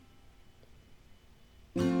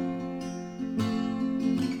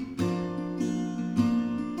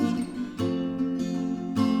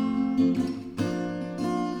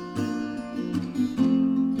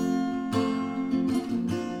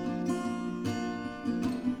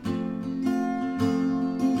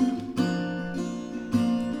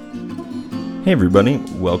Hey everybody,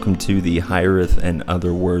 welcome to the Hireth and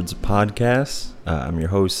Other Words podcast. I'm your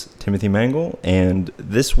host, Timothy Mangle, and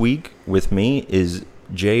this week with me is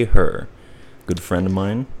Jay Herr, good friend of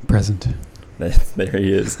mine. Present. There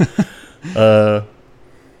he is.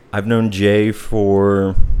 I've known Jay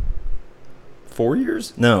for 4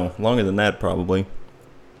 years? No, longer than that probably.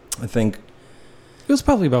 I think It was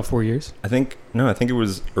probably about 4 years. I think it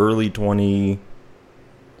was early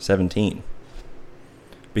 2017.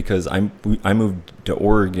 Because I moved to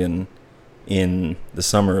Oregon in the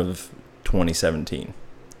summer of 2017.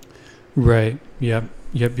 Right. Yep,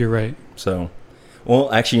 you're right. So, well,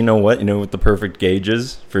 actually, you know what? You know what the perfect gauge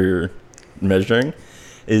is for measuring?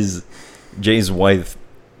 Is Jay's wife,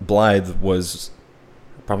 Blythe, was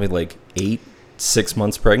probably like 6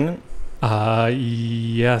 months pregnant.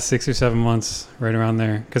 Yeah, 6 or 7 months, right around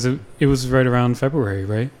there. Because it was right around February,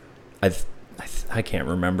 right? I can't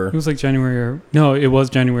remember. It was like January it was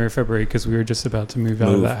January or February because we were just about to move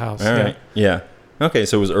out of that house. All right. Yeah. Okay,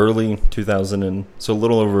 so it was early 2000 and so a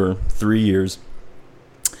little over 3 years.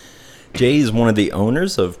 Jay is one of the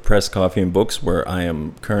owners of Press Coffee and Books, where I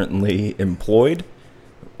am currently employed,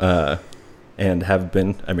 and have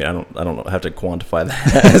been. I mean, I don't have to quantify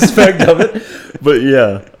that aspect of it, but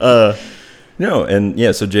yeah. No, and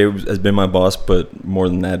yeah, so Jay has been my boss, but more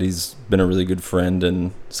than that, he's been a really good friend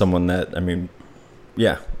and someone that,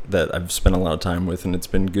 that I've spent a lot of time with, and it's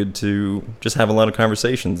been good to just have a lot of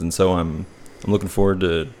conversations, and so I'm looking forward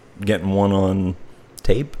to getting one on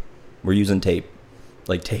tape. We're using tape,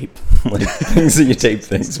 like things that you tape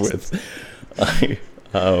things with.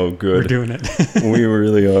 Oh, good. We're doing it. We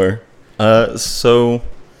really are. So,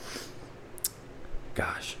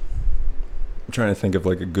 gosh, I'm trying to think of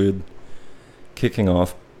like a good kicking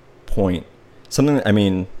off point. Something, I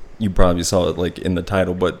mean, you probably saw it like in the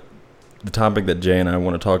title, but the topic that Jay and I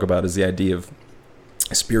want to talk about is the idea of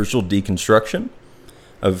spiritual deconstruction,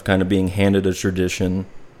 of kind of being handed a tradition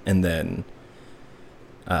and then,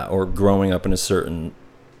 or growing up in a certain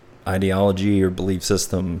ideology or belief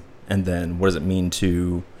system, and then what does it mean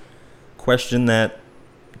to question that,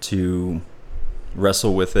 to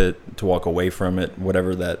wrestle with it, to walk away from it,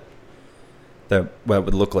 whatever that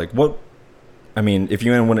would look like. If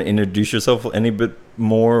you want to introduce yourself any bit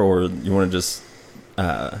more, or you want to just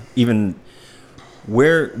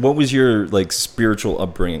what was your like spiritual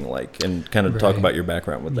upbringing like, and kind of talk about your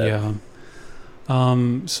background with that.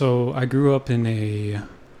 Yeah. So I grew up in a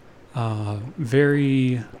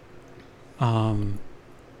very I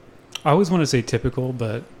always want to say typical,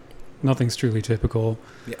 but nothing's truly typical.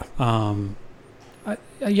 Yeah. I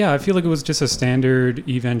feel like it was just a standard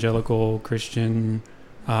evangelical Christian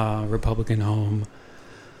Republican home.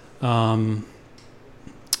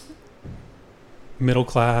 Middle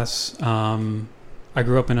class. I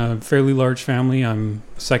grew up in a fairly large family. I'm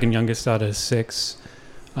second youngest out of 6.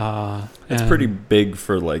 It's pretty big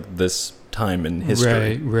for like this time in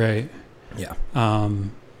history. Right. Yeah.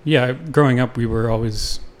 Growing up, we were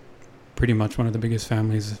always pretty much one of the biggest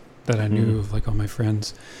families that I knew of, like all my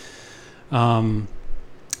friends. And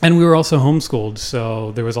we were also homeschooled,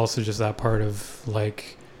 so there was also just that part of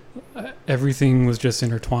like everything was just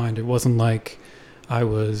intertwined. It wasn't like I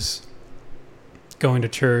was going to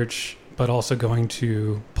church, but also going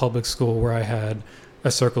to public school where I had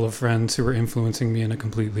a circle of friends who were influencing me in a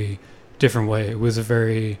completely different way. It was a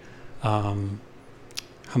very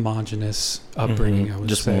homogenous upbringing, I would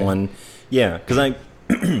just say. One. Yeah, because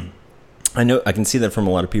I know I can see that from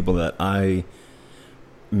a lot of people that I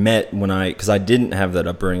met because I didn't have that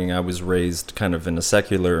upbringing. I was raised kind of in a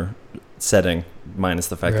secular setting, minus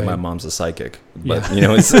the fact that my mom's a psychic, but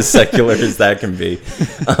it's as secular as that can be.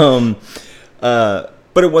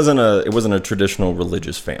 But it wasn't a traditional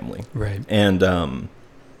religious family, right? And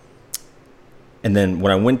then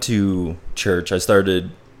when I went to church, I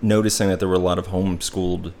started noticing that there were a lot of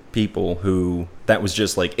homeschooled people who that was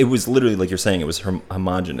just like, it was literally like you're saying, it was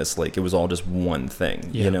homogenous, like it was all just one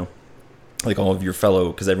thing, like all of your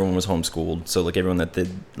fellow, because everyone was homeschooled, so like everyone that did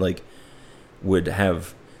like would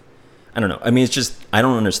have, I don't know. I mean, it's just, I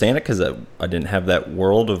don't understand it because I didn't have that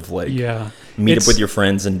world of like meet up with your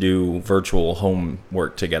friends and do virtual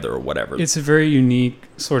homework together or whatever. It's a very unique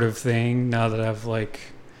sort of thing now that I've like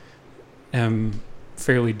am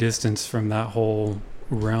fairly distanced from that whole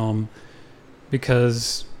realm,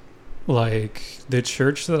 because like the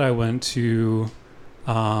church that I went to,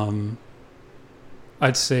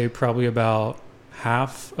 I'd say probably about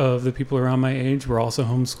half of the people around my age were also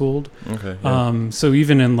homeschooled. Okay. Yeah. So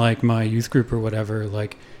even in like my youth group or whatever,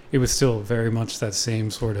 like it was still very much that same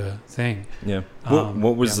sort of thing. Yeah.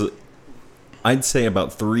 What was I'd say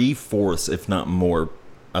about 3/4, if not more,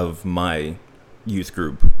 of my youth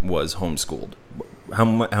group was homeschooled. how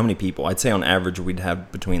many people? I'd say on average we'd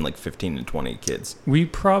have between like 15 and 20 kids. We were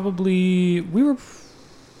probably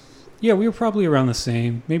around the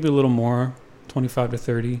same, maybe a little more, 25 to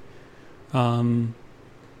 30,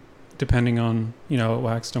 depending on, it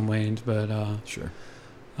waxed and waned, but Sure.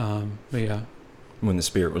 But yeah. When the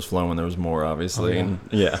spirit was flowing, there was more, obviously. Oh,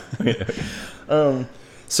 yeah.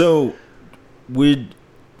 So when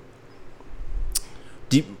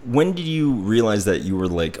did you realize that you were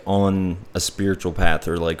like on a spiritual path,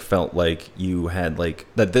 or like felt like you had like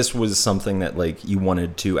that this was something that like you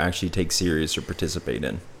wanted to actually take serious or participate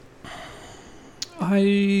in?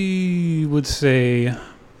 I would say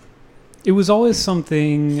it was always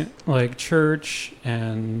something like church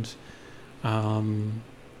and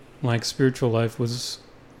like spiritual life was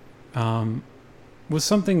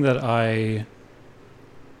something that I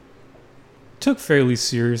took fairly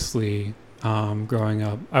seriously growing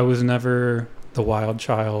up. I was never the wild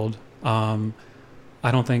child. I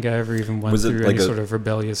don't think I ever even went through any sort of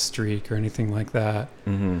rebellious streak or anything like that.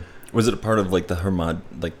 Mm-hmm. Was it a part of like the how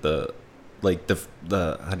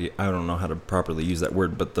do you, I don't know how to properly use that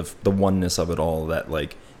word, but the oneness of it all, that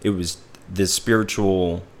like it was this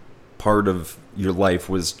spiritual part of your life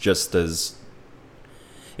was just as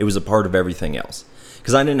it was a part of everything else?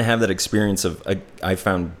 Because I didn't have that experience of I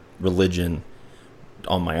found religion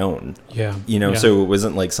on my own. Yeah. So it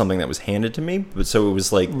wasn't like something that was handed to me, but so it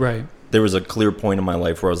was like right. There was a clear point in my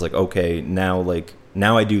life where I was like, okay, now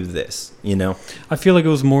I do this, I feel like it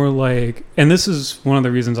was more like, and this is one of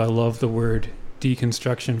the reasons I love the word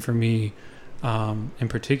deconstruction for me, in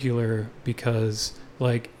particular, because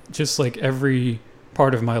like, just like every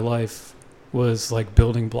part of my life was like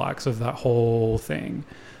building blocks of that whole thing.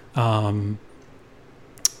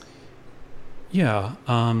 Yeah.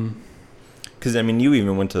 Because I mean, you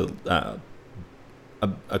even went to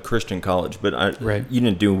a Christian college, but right. You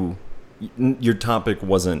didn't do. Your topic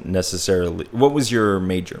wasn't necessarily. What was your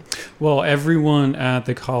major? Well, everyone at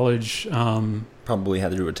the college probably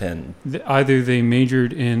had to attend. Either they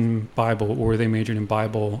majored in Bible or they majored in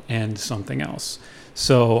Bible and something else.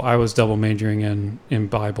 So I was double majoring in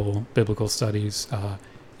Bible, biblical studies,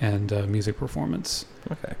 and music performance.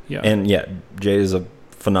 Okay. Yeah. And yeah, Jay is a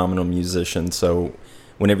phenomenal musician. So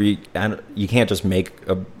whenever you can't just make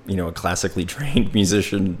a classically trained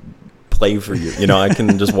musician play for you. I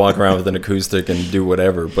can just walk around with an acoustic and do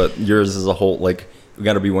whatever. But yours is a whole like. We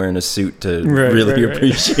got to be wearing a suit to really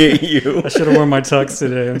appreciate you. I should have worn my tux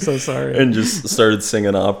today. I'm so sorry. And just started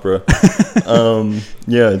singing opera.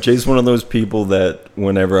 Yeah, Jay's one of those people that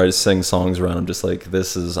whenever I sing songs around, I'm just like,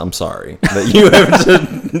 I'm sorry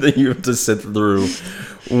that you have to sit through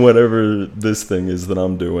whatever this thing is that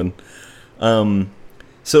I'm doing.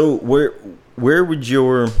 So where would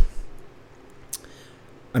your...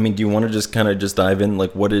 I mean, do you want to just kind of just dive in?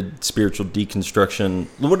 Like, what did spiritual deconstruction...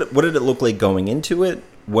 What did it look like going into it?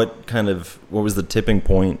 What was the tipping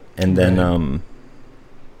point? And then, and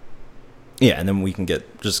then we can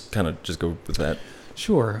just go with that.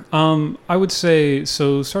 Sure. I would say,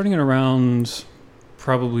 so starting at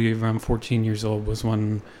probably around 14 years old was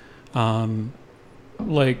when,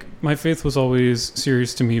 like, my faith was always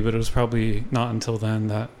serious to me, but it was probably not until then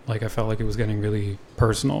that, like, I felt like it was getting really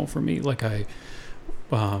personal for me. Like, I...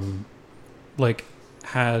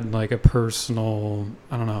 had like a personal,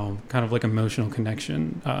 I don't know, kind of like emotional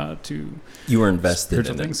connection to you were invested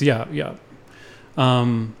in things. Yeah.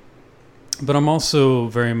 But I'm also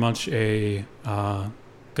very much a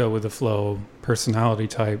go with the flow personality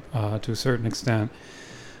type to a certain extent.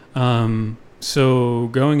 So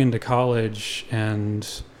going into college and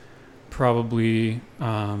probably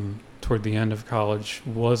toward the end of college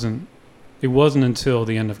it wasn't until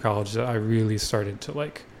the end of college that I really started to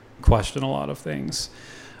like question a lot of things.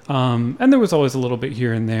 And there was always a little bit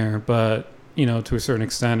here and there, but to a certain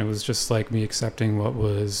extent, it was just like me accepting what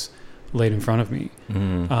was laid in front of me.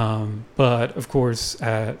 Mm-hmm. But of course,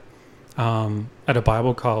 at a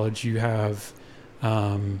Bible college, you have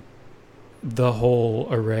the whole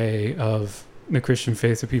array of the Christian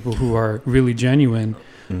faith of people who are really genuine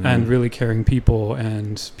mm-hmm. and really caring people,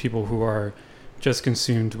 and people who are just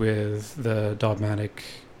consumed with the dogmatic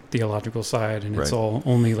theological side, and it's all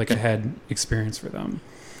only like a head experience for them.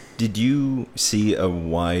 Did you see a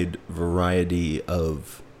wide variety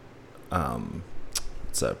of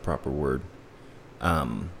what's that proper word?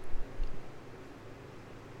 The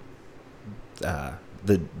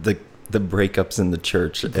breakups in the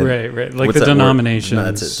church. Right. Like the denominations. No,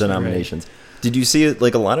 that's it, denominations. Right. Did you see it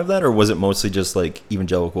like a lot of that, or was it mostly just like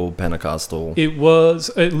evangelical, Pentecostal? It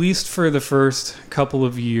was, at least for the first couple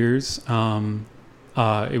of years,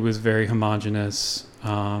 it was very homogenous.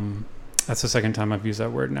 That's the second time I've used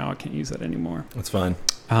that word now. I can't use that anymore. That's fine.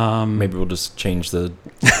 Um, Maybe we'll just change the.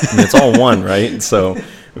 I mean, it's all one, right? So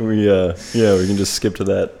we can just skip to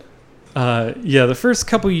that. The first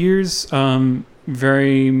couple years,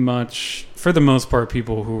 very much, for the most part,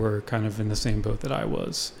 people who were kind of in the same boat that I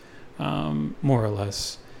was, more or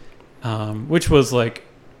less, which was like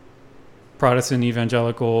Protestant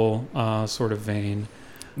evangelical sort of vein.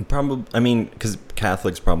 Probably, I mean, because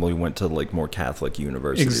Catholics probably went to like more Catholic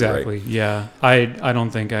universities. Exactly. Right? Yeah. I don't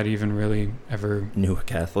think I'd even really ever knew a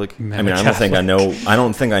Catholic. met I mean, a I don't think I know. Catholic. I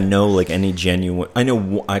don't think I know like any genuine. I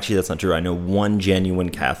know actually that's not true. I know one genuine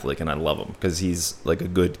Catholic, and I love him because he's like a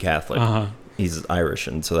good Catholic. Uh-huh. He's Irish,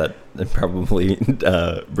 and so that probably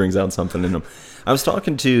brings out something in him. I was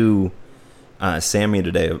talking to Sammy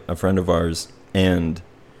today, a friend of ours, and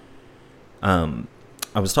I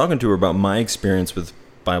was talking to her about my experience with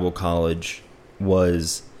Bible college. It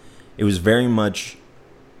was very much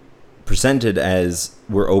presented as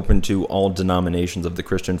we're open to all denominations of the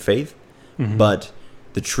Christian faith, Mhm. but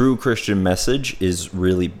the true Christian message is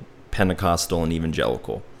really Pentecostal and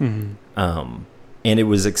evangelical. Mhm. And it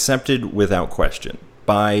was accepted without question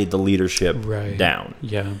by the leadership Right. down.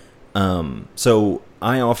 Yeah. So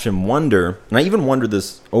I often wonder, and I even wondered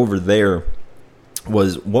this over there,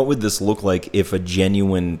 was what would this look like if a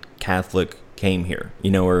genuine Catholic came here,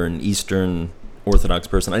 or an Eastern Orthodox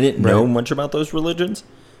person? I didn't know Right. much about those religions,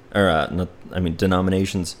 or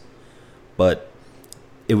denominations, but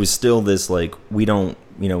it was still this like we don't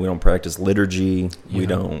practice liturgy, we Yeah.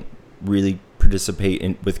 don't really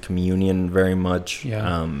participate with communion very much.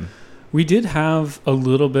 Yeah. We did have a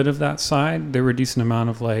little bit of that side. There were a decent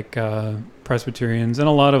amount of like Presbyterians and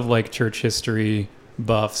a lot of like church history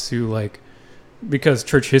buffs who like, because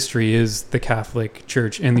church history is the Catholic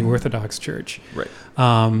Church and the Orthodox Church. Right.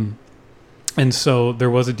 And so there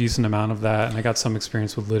was a decent amount of that, and I got some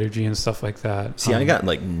experience with liturgy and stuff like that. See, I got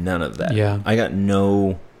like none of that. Yeah. I got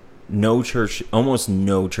almost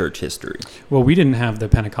no church history. Well, we didn't have the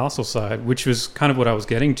Pentecostal side, which was kind of what I was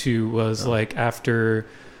getting to. Was like after,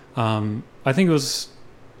 I think it was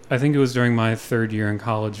during my third year in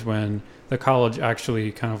college when the college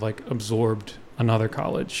actually kind of like absorbed another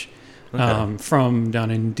college Okay. from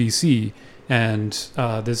down in DC, and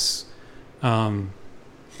this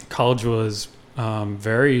college was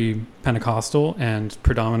very Pentecostal and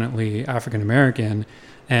predominantly African American.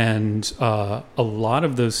 And a lot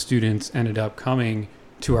of those students ended up coming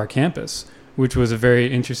to our campus, which was a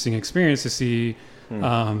very interesting experience to see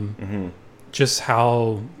just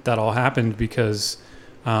how that all happened. Because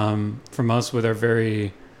from us, with our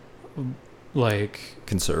very like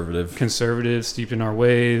conservative, steeped in our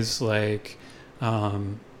ways, like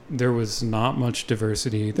there was not much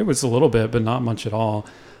diversity. There was a little bit, but not much at all.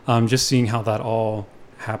 Just seeing how that all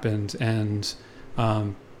happened, and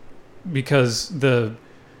because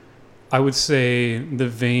I would say the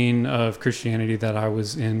vein of Christianity that I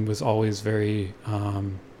was in was always very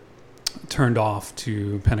turned off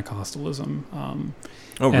to Pentecostalism.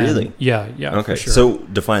 Oh, really? Yeah. Okay, for sure. so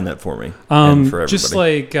define that for me and for everybody. Just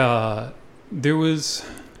like there was,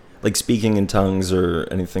 like speaking in tongues or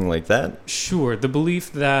anything like that? sure, the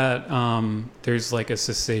belief that there's like a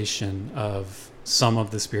cessation of some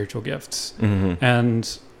of the spiritual gifts. Mm-hmm.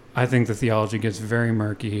 And I think the theology gets very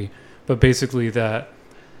murky, but basically that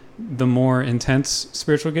the more intense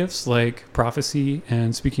spiritual gifts like prophecy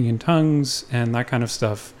and speaking in tongues and that kind of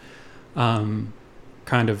stuff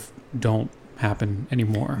kind of don't happen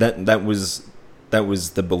anymore. That was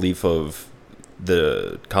the belief of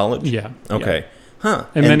the college? Yeah. Okay. Yeah. Huh.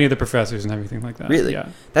 And many of the professors and everything like that. Really? Yeah.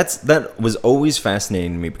 That was always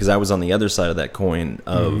fascinating to me because I was on the other side of that coin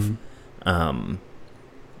of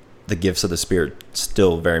the gifts of the Spirit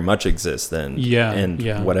still very much exist and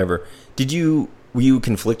whatever. Were you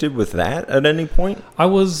conflicted with that at any point? I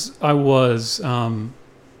was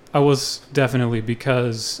definitely,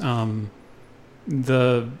 because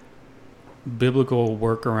the biblical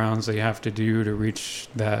workarounds that you have to do to reach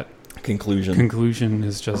that conclusion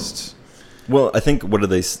is just... Well, I think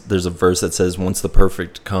there's a verse that says once the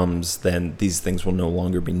perfect comes, then these things will no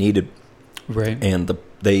longer be needed. Right. And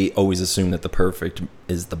they always assume that the perfect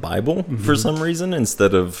is the Bible for some reason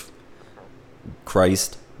instead of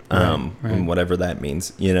Christ. Right. And whatever that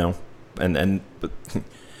means, but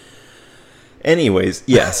anyways,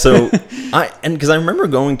 yeah. So because I remember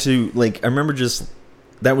going to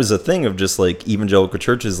that was a thing of just like evangelical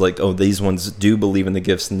churches, like, oh, these ones do believe in the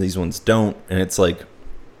gifts and these ones don't. And it's like,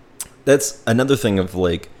 that's another thing of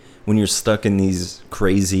like, when you're stuck in these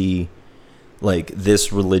crazy, like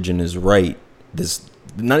this religion is right.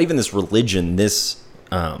 Not even this religion, this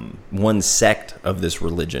one sect of this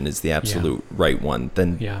religion is the absolute right one,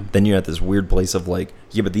 then you're at this weird place of like,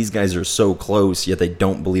 yeah, but these guys are so close, yet they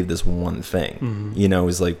don't believe this one thing. Mm-hmm. You know,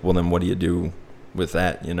 it's like, well, then what do you do with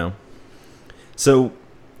that? You know. So,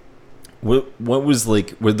 what was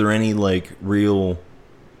like? Were there any like real?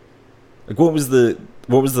 Like, what was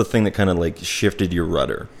the thing that kind of like shifted your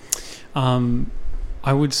rudder?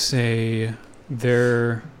 I would say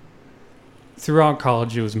throughout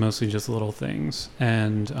college, it was mostly just little things.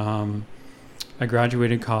 And I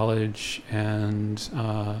graduated college, and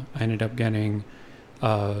I ended up getting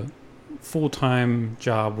a full-time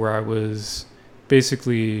job where I was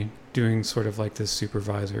basically doing sort of like this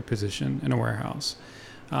supervisor position in a warehouse.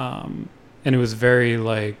 And it was very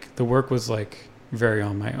like, the work was like very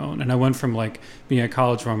on my own. And I went from like being at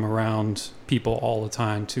college where I'm around people all the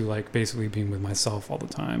time to like basically being with myself all the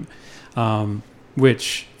time,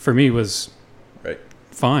 which for me was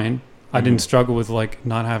fine. Mm-hmm. I didn't struggle with like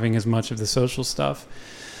not having as much of the social stuff.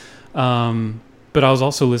 But I was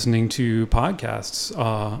also listening to podcasts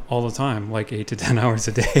all the time, like 8 to 10 hours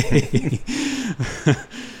a day.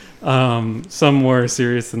 Some more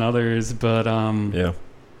serious than others, but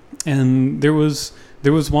and there was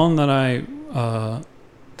one that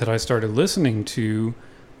I started listening to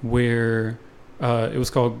where it was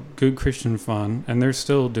called Good Christian Fun, and they're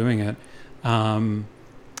still doing it.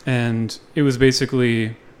 And it was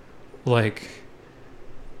basically like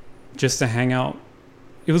just a hangout.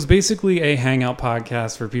 It was basically a hangout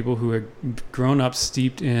podcast for people who had grown up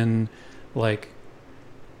steeped in like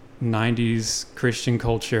 90s Christian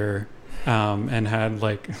culture, and had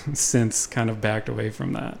like since kind of backed away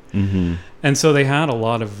from that. Mm-hmm. And so they had a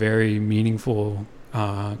lot of very meaningful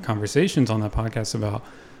conversations on that podcast about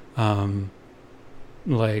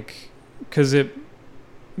like, because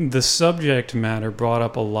the subject matter brought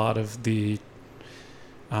up a lot of the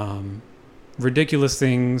ridiculous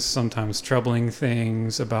things, sometimes troubling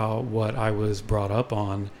things about what I was brought up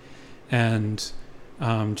on, and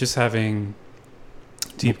just having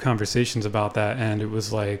deep conversations about that. And it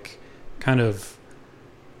was like kind of,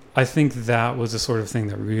 I think that was the sort of thing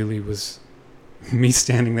that really was me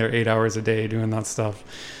standing there 8 hours a day doing that stuff,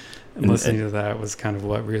 and listening to that was kind of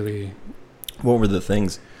what really... What were the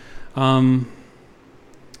things? Man,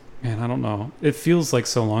 I don't know. It feels like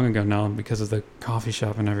so long ago now because of the coffee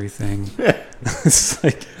shop and everything. It's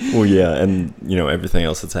like... Well, yeah, and, you know, everything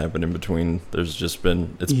else that's happened in between. There's just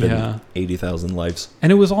been... It's been 80,000 lives.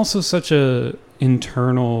 And it was also such a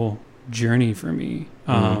internal journey for me.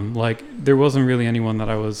 Like, there wasn't really anyone that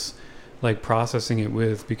I was, like, processing it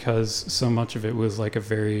with, because so much of it was, like, a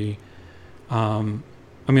very...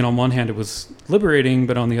 I mean, on one hand, it was liberating,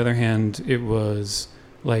 but on the other hand, it was,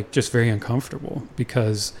 like, just very uncomfortable,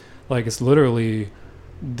 because... Like, it's literally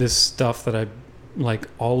this stuff that like,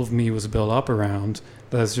 all of me was built up around,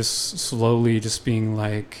 that's just slowly just being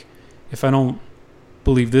like, if I don't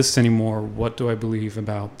believe this anymore, what do I believe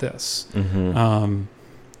about this? Mm-hmm.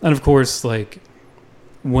 And of course, like,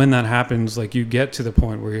 when that happens, like, you get to the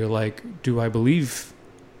point where you're like, do I believe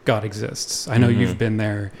God exists? I know you've been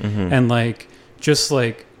there. Mm-hmm. And, like, just,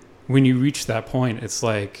 like, when you reach that point, it's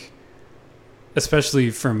like, especially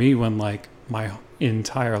for me, when, like, my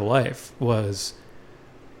entire life was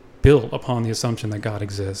built upon the assumption that God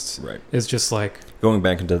exists. Right. It's just like going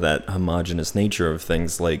back into that homogenous nature of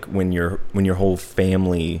things, like when your whole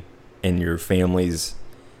family and your family's,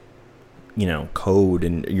 you know, code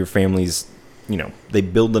and your family's, you know, they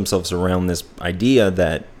build themselves around this idea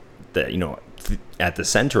that you know, at the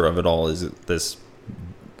center of it all is this,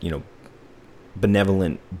 you know,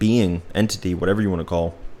 benevolent being, entity, whatever you want to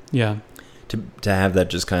call. Yeah. To have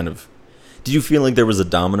that just kind of... Did you feel like there was a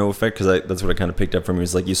domino effect? Because that's what I kind of picked up from you.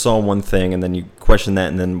 It's like you saw one thing and then you questioned that,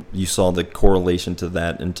 and then you saw the correlation to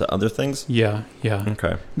that and to other things? Yeah.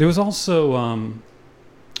 Okay. There was also,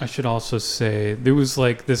 I should also say, there was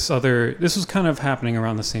like this was kind of happening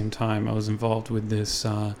around the same time. I was involved with this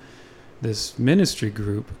ministry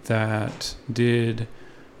group that did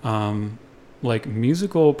like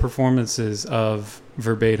musical performances of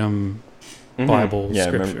verbatim Bible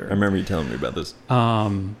scripture. I remember you telling me about this.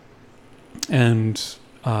 And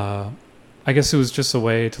I guess it was just a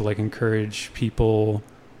way to like encourage people,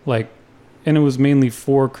 like, and it was mainly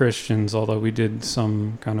for Christians, although we did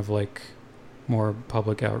some kind of like more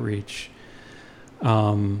public outreach,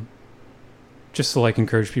 just to like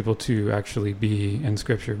encourage people to actually be in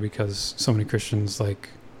scripture, because so many Christians like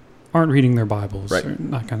aren't reading their Bibles, right, or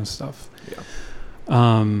that kind of stuff.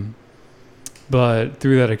 Yeah. But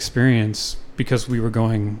through that experience, because we were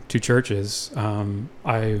going to churches,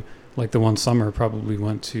 I, like, the one summer probably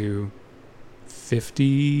went to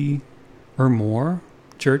 50 or more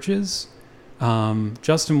churches,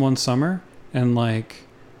 just in one summer, and like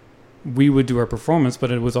we would do our performance,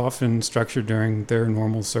 but it was often structured during their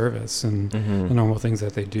normal service and Mm-hmm. the normal things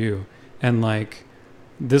that they do. And like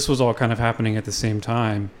this was all kind of happening at the same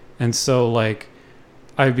time. And so like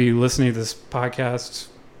I'd be listening to this podcast,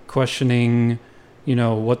 questioning, you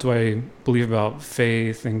know, what do I believe about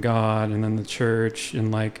faith and God and then the church,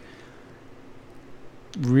 and like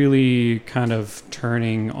really kind of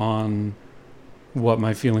turning on what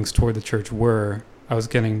my feelings toward the church were. I was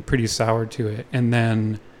getting pretty sour to it. And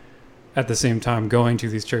then at the same time going to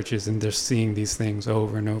these churches and just seeing these things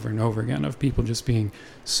over and over and over again of people just being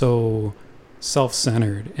so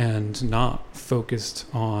self-centered and not focused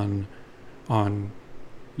on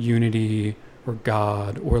unity or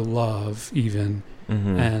God or love even.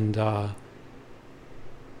 Mm-hmm. And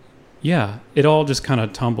yeah, it all just kind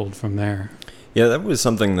of tumbled from there. Yeah, that was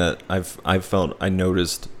something that I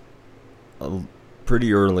noticed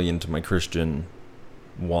pretty early into my Christian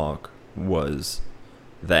walk, was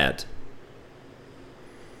that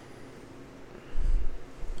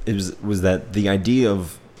was that the idea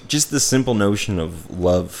of just the simple notion of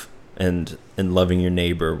love and loving your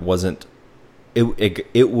neighbor wasn't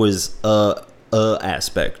it was a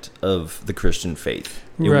aspect of the Christian faith.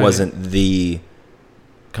 It Right. wasn't the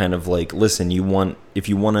kind of like, listen, if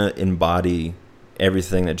you want to embody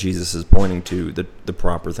everything that Jesus is pointing to, the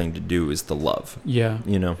proper thing to do is to love. Yeah.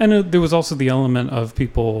 You know? And there was also the element of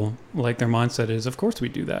people, like their mindset is, of course we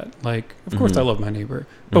do that. Like, of course I love my neighbor.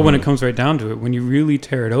 But when it comes right down to it, when you really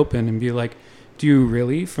tear it open and be like, do you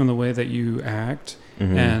really, from the way that you act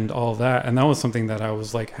and all that? And that was something that I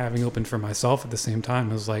was like having open for myself at the same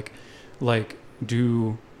time. It was like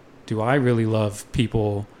do I really love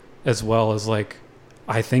people as well as like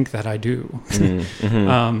I think that I do?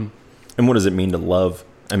 And what does it mean to love?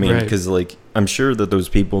 I mean, Right. because like I'm sure that those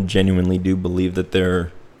people genuinely do believe that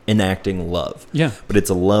they're enacting love. Yeah. But it's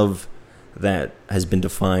a love that has been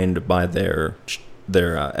defined by their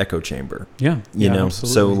echo chamber. Yeah. You know,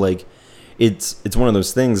 absolutely. so like it's one of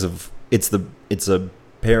those things of it's a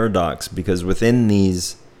paradox, because within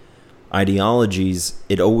these ideologies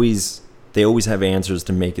they always have answers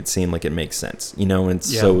to make it seem like it makes sense, you know. And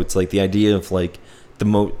so it's like the idea of like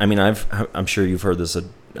I mean, I'm sure you've heard this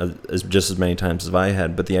as just as many times as I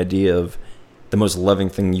had, but the idea of the most loving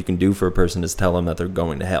thing you can do for a person is tell them that they're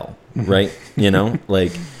going to hell, right? You know,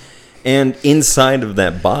 like, and inside of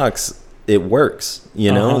that box, it works,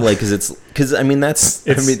 you know, like, because I mean, it's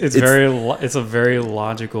a very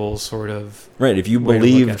logical sort of right. If you way to look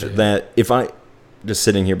believed at it. that, if I just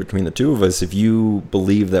sitting here between the two of us, if you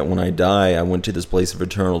believe that when I die, I went to this place of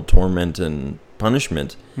eternal torment and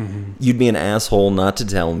punishment, you'd be an asshole not to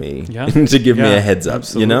tell me, to give me a heads up,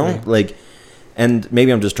 absolutely. you know, like. And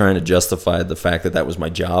maybe I'm just trying to justify the fact that was my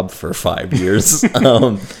job for 5 years.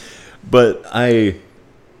 But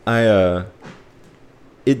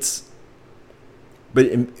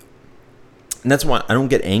and that's why I don't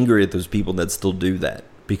get angry at those people that still do that,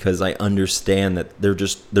 because I understand that they're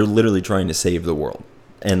literally trying to save the world.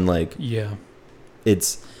 And like, I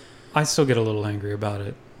still get a little angry about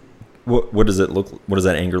it. What does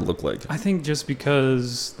that anger look like? I think just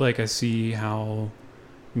because like I see how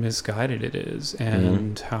misguided it is,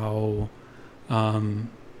 and how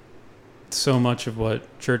so much of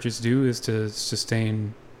what churches do is to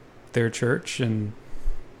sustain their church, and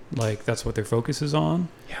like that's what their focus is on.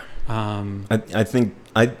 I think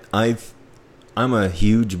I'm a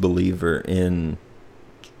huge believer in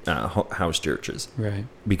house churches, right?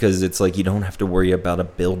 Because it's like you don't have to worry about a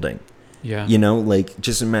building. Yeah, you know, like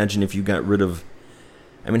just imagine if you got rid of,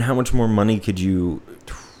 I mean, how much more money could you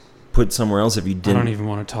put somewhere else if you didn't? I don't even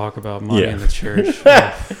want to talk about money in the church.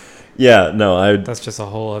 Yeah, no, that's just a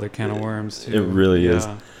whole other can of worms too. It really is.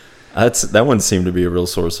 That one seemed to be a real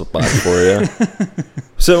sore spot for you.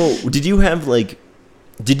 So did you have the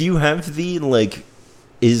like,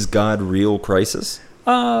 is God real crisis?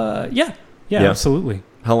 Yeah, absolutely.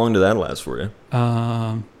 How long did that last for you?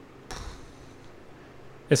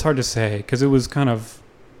 It's hard to say, because it was kind of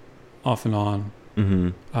off and on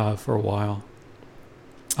for a while.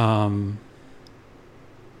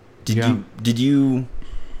 Did you?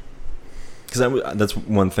 Because that's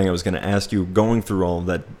one thing I was going to ask you. Going through all of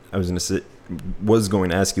that, was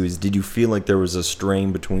going to ask you is, did you feel like there was a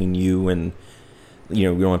strain between you and, you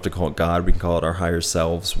know, we don't have to call it God, we can call it our higher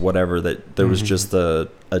selves, whatever, that there was just a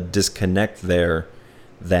disconnect there,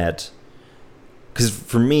 that, because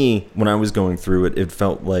for me, when I was going through it, it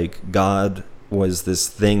felt like God was this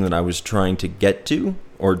thing that I was trying to get to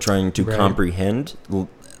or trying to comprehend,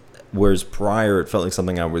 whereas prior it felt like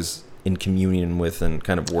something I was in communion with and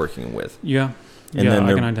kind of working with. Yeah, And yeah, then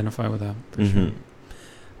I can identify with that for sure.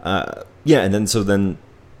 Yeah, and then,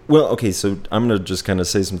 well, okay, so I'm gonna just kind of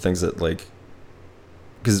say some things that like,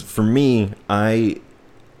 because for me, I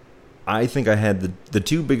think I had the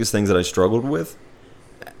two biggest things that I struggled with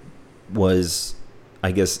was,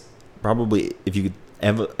 I guess, probably if you could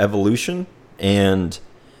evolution and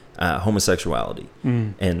homosexuality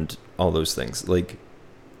and all those things. Like,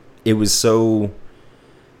 it was so,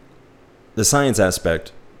 the science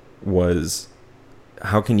aspect was,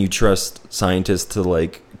 how can you trust scientists to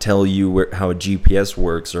like tell you how a GPS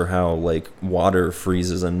works or how like water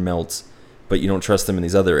freezes and melts, but you don't trust them in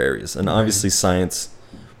these other areas? And obviously science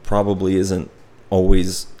probably isn't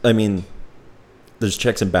always, I mean, there's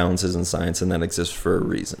checks and balances in science, and that exists for a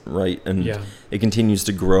reason, right? And it continues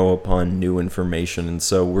to grow upon new information, and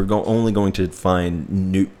so we're only going to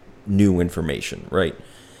find new information, right?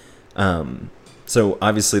 So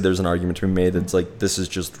obviously there's an argument to be made that's like, this is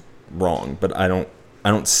just wrong, but I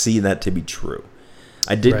don't see that to be true.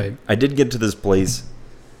 I did get to this place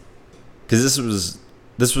because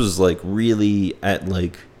this was like really at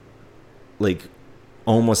like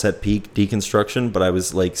almost at peak deconstruction, but I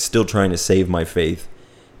was like still trying to save my faith.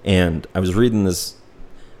 And I was reading this,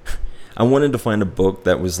 I wanted to find a book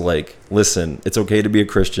that was like, listen, it's okay to be a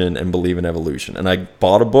Christian and believe in evolution. And I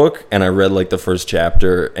bought a book and I read like the first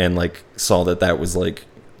chapter and like saw that was like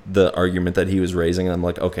the argument that he was raising, and I'm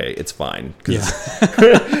like, okay, it's fine, because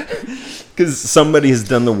somebody has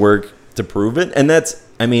done the work to prove it. And that's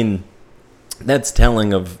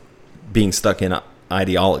telling of being stuck in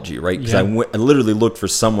ideology, right? Because I literally looked for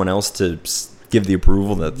someone else to give the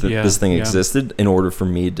approval that this thing existed in order for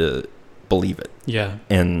me to believe it.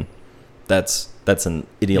 And that's an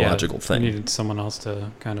ideological thing. You needed someone else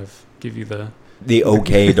to kind of give you the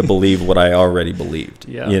okay to believe what I already believed.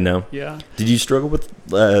 You know? Did you struggle with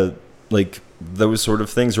like those sort of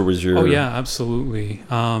things, or was your? Oh yeah, absolutely.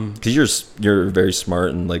 Because you're a very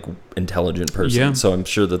smart and like intelligent person, so I'm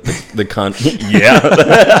sure that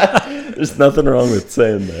there's nothing wrong with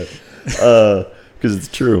saying that, because it's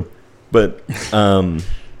true. But I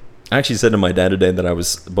actually said to my dad today that I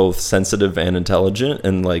was both sensitive and intelligent,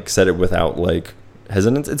 and like said it without like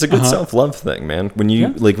hesitance. It's a good self-love thing, man. When you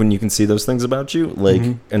like, when you can see those things about you, like,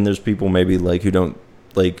 and there's people maybe like who don't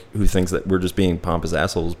like, who thinks that we're just being pompous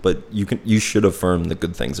assholes, but you should affirm the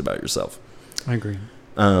good things about yourself. I agree.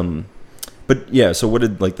 But yeah, so what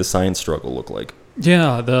did like the science struggle look like?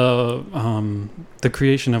 Yeah, the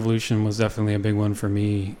creation evolution was definitely a big one for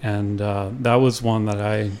me, and that was one that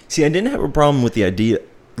I didn't have a problem with the idea.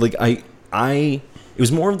 Like it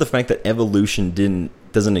was more of the fact that evolution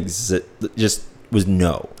doesn't exist. Just was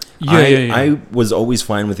no. I was always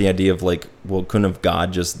fine with the idea of like, well, couldn't have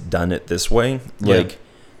God just done it this way? Like,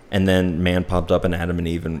 and then man popped up and Adam and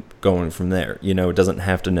Eve and going from there. You know, it doesn't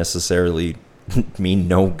have to necessarily mean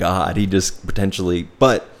no God. He just potentially,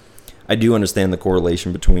 but I do understand the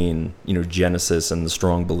correlation between, you know, Genesis and the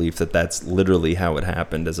strong belief that that's literally how it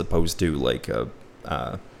happened, as opposed to like a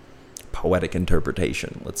poetic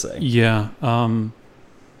interpretation, let's say. Yeah.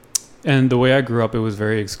 And the way I grew up, it was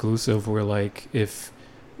very exclusive, where like, if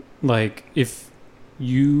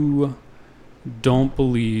you don't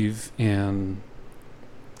believe in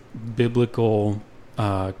biblical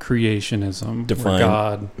creationism, where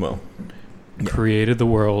God created the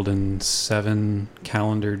world in 7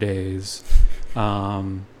 calendar days,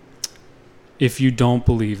 if you don't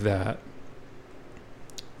believe that,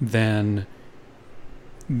 then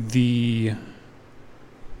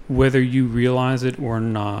whether you realize it or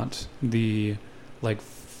not, the like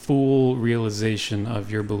full realization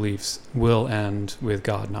of your beliefs will end with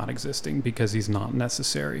God not existing, because he's not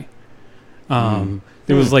necessary.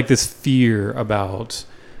 There was like this fear about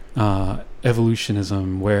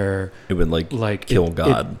evolutionism, where it would like kill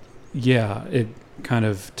God. It kind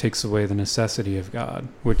of takes away the necessity of God,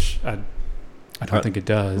 which I don't think it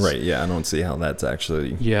does. Right, yeah, I don't see how that's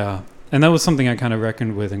actually... Yeah, and that was something I kind of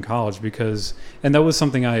reckoned with in college, and that was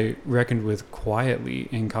something I reckoned with quietly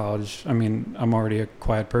in college. I mean, I'm already a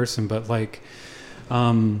quiet person, but like,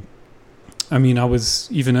 I mean, I was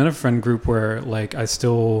even in a friend group where like I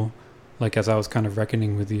still, like, as I was kind of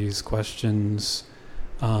reckoning with these questions,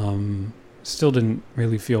 still didn't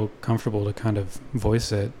really feel comfortable to kind of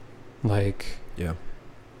voice it. Like,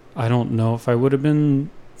 I don't know if I would have been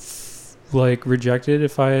like rejected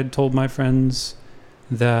if I had told my friends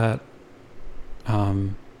that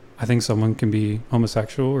I think someone can be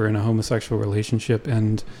homosexual or in a homosexual relationship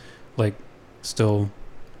and like still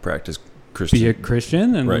practice Christian, be a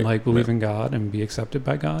Christian and like believe in God and be accepted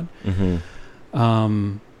by God.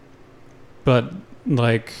 But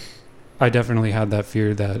like, I definitely had that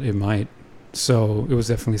fear that it might. So it was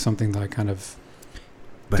definitely something that I kind of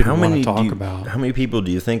But didn't want to talk about. How many people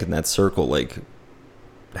do you think in that circle like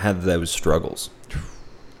had those struggles?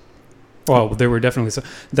 Well, there were definitely some.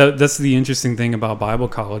 That's the interesting thing about Bible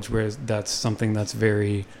college, where that's something that's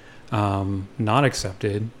very not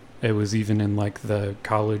accepted. It was even in like the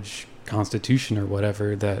college constitution or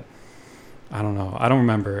whatever that, I don't know. I don't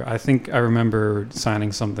remember. I think I remember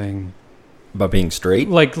signing something About being straight?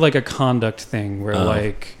 like a conduct thing where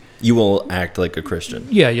like You will act like a Christian.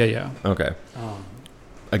 yeah. Okay.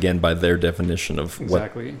 Again, by their definition of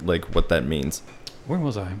Exactly. what that means. Where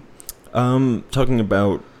was I? Talking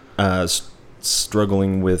about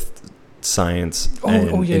struggling with science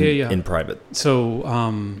in private.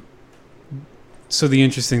 So so the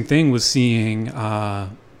interesting thing was seeing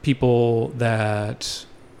people that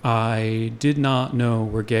I did not know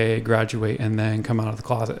were gay graduate and then come out of the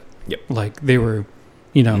closet. Yep. Like they were,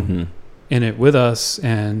 you know, Mm-hmm. in it with us,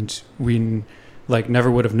 and we like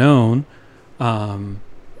never would have known,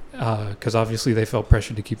 because obviously they felt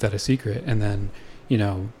pressured to keep that a secret. And then, you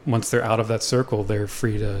know, once they're out of that circle, they're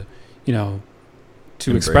free to, you know,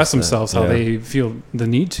 to Embrace express that. themselves how Yeah. they feel the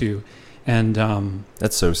need to. And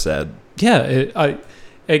That's so sad. yeah,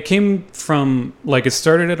 it came from like, it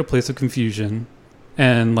started at a place of confusion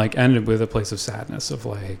and like ended with a place of sadness of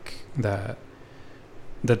like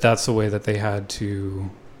that's the way that they had to,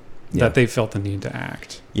 that they felt the need to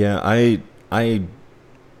act. Yeah, I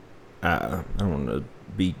don't want to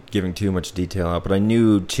be giving too much detail out, but I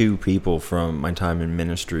knew two people from my time in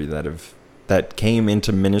ministry that came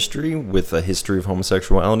into ministry with a history of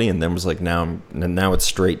homosexuality, and then was like, now it's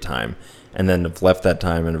straight time, and then have left that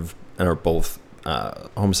time and are both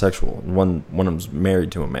homosexual. One of them's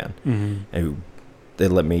married to a man, who they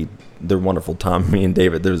let me. They're wonderful. Tommy and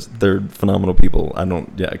David. They're phenomenal people.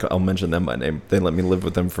 I'll mention them by name. They let me live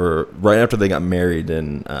with them for right after they got married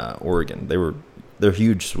in Oregon. They're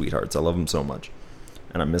huge sweethearts. I love them so much,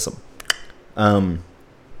 and I miss them.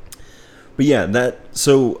 But yeah,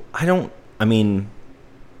 so I don't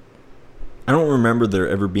remember there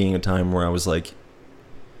ever being a time where I was like,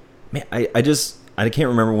 man, I can't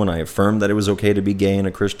remember when I affirmed that it was okay to be gay and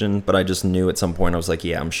a Christian, but I just knew at some point I was like,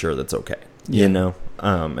 yeah, I'm sure that's okay. Yeah. You know?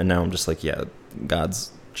 And now I'm just like, yeah,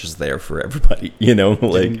 God's just there for everybody, you know?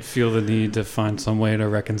 Like, didn't feel the need to find some way to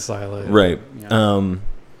reconcile it. right. Yeah.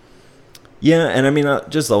 Yeah, and I mean,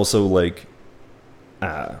 just also like,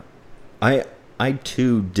 I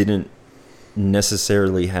too didn't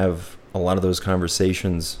necessarily have a lot of those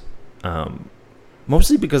conversations,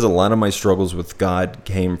 mostly because a lot of my struggles with God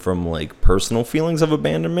came from like personal feelings of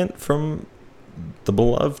abandonment from the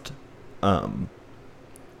beloved.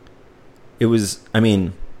 It was, I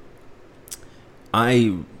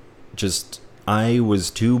was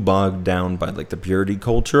too bogged down by like the purity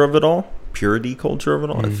culture of it all.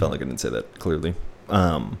 I felt like I didn't say that clearly.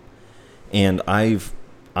 And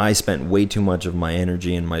I spent way too much of my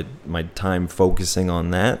energy and my time focusing on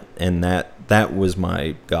that, and that was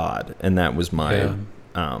my God, and that was my,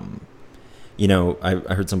 you know, I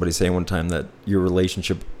heard somebody say one time that your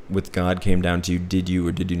relationship with God came down to did you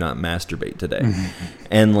or did you not masturbate today?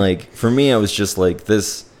 And like, for me, I was just like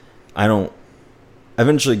this, I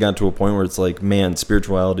eventually got to a point where it's like, man,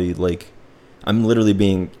 spirituality, like I'm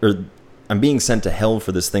being sent to hell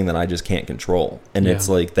for this thing that I just can't control. And it's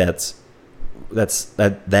like, that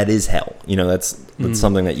is hell. You know, that's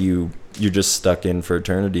something that you're just stuck in for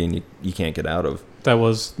eternity and you can't get out of. That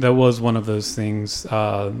was one of those things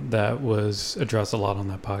that was addressed a lot on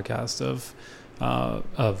that podcast of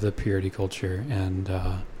the purity culture, and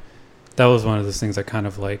that was one of those things that kind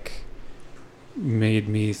of like made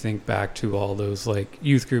me think back to all those like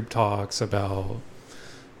youth group talks about,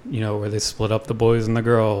 you know, where they split up the boys and the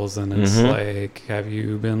girls, and it's like, have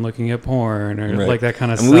you been looking at porn or like that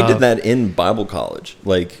kind of stuff. We did that in Bible college,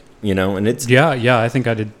 like, you know, and it's yeah, I think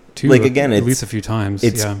I did too. Like, again, at least a few times.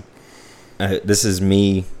 This is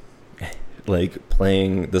me, like,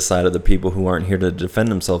 playing the side of the people who aren't here to defend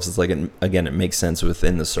themselves. It's like, again, it makes sense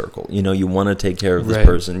within the circle. You know, you want to take care of this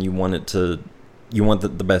person. You want the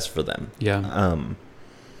best for them. Yeah.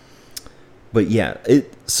 But yeah,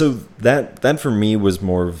 so that for me was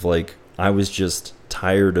more of like, I was just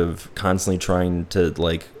tired of constantly trying to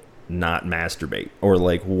like not masturbate or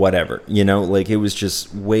like whatever, you know, like it was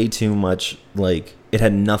just way too much. Like, it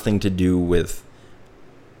had nothing to do with,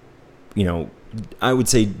 you know, I would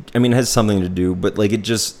say, it has something to do, but like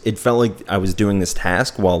it felt like I was doing this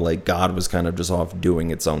task while like God was kind of just off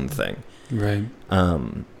doing its own thing. Right.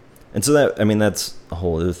 And so that's a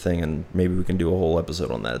whole other thing, and maybe we can do a whole episode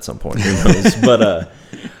on that at some point. Who knows? But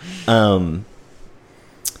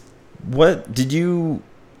what did you?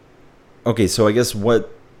 Okay, so I guess what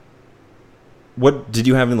did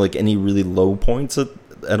you have in like any really low points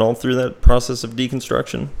at all through that process of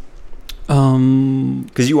deconstruction? Um,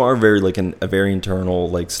 Because you are very like a very internal,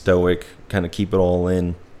 like stoic, kind of keep it all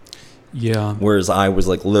in. yeah. Whereas I was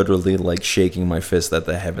like literally like shaking my fist at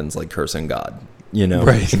the heavens, like cursing God. You know,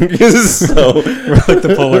 Right. So We're like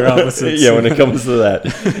the polar opposites. yeah, when it comes to that,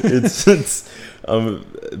 it's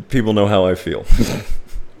people know how I feel.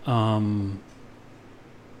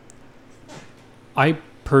 I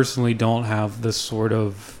personally don't have this sort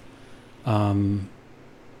of I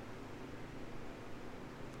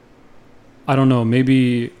don't know,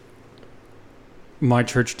 maybe my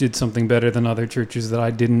church did something better than other churches, that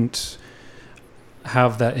I didn't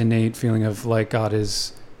have that innate feeling of like God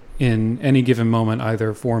is in any given moment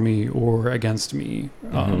either for me or against me.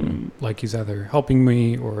 Like he's either helping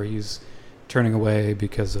me or he's turning away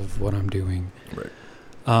because of what I'm doing. Right.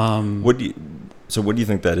 What do you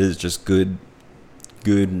think that is? Just good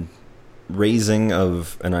raising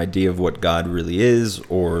of an idea of what God really is,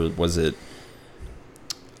 or was it?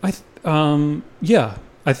 Yeah,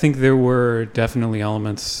 I think there were definitely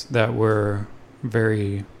elements that were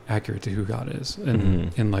very accurate to who God is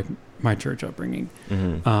in like my church upbringing.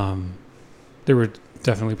 There were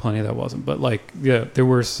definitely plenty that wasn't, but like, yeah, there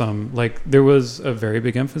were some, like there was a very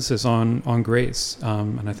big emphasis on grace.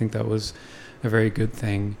 And I think that was a very good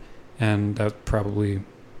thing. And that probably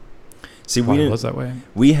why it was that way.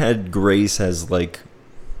 We had grace as like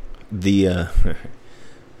the,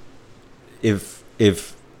 if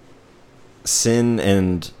sin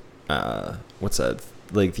and, what's that?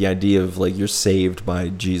 Like the idea of like you're saved by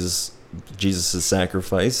Jesus'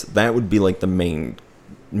 sacrifice, that would be like the main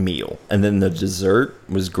meal, and then the dessert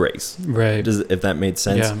was grace, right? If that made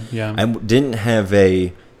sense. Yeah. I didn't have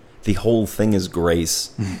the whole thing is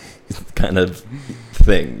grace kind of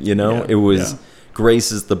thing, you know. It was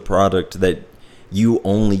grace is the product that you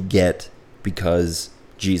only get because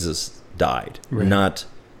Jesus died, right. Not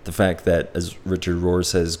the fact that, as Richard Rohr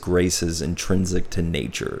says, grace is intrinsic to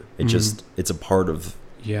nature. It just it's a part of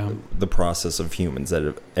the process of humans,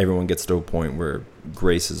 that everyone gets to a point where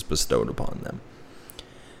grace is bestowed upon them.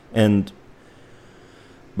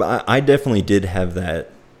 But I definitely did have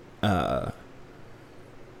that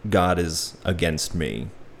God is against me,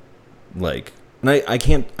 like, and I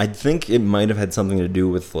think it might have had something to do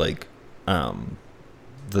with like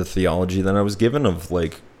the theology that I was given of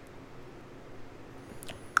like,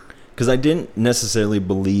 because I didn't necessarily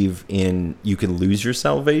believe in you can lose your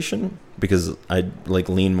salvation, because I like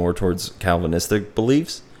lean more towards Calvinistic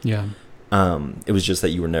beliefs. Yeah. It was just that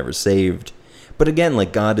you were never saved. But again,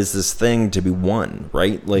 like God is this thing to be won,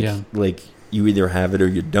 right? Like like you either have it or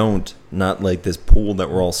you don't, not like this pool that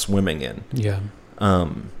we're all swimming in. Yeah.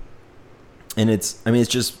 And it's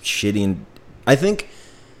just shitty. And I think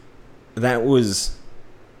that was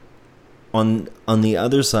on the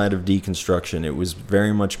other side of deconstruction. It was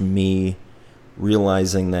very much me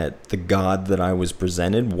realizing that the God that I was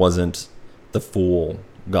presented wasn't the full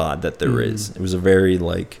God that there is. It was a very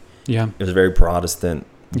like, it was a very Protestant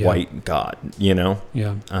white God, you know?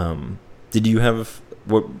 Yeah. Did you have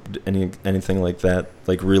anything like that?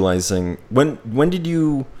 Like realizing when did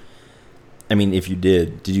you, I mean, if you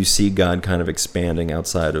did you see God kind of expanding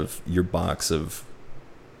outside of your box of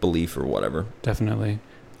belief or whatever? Definitely.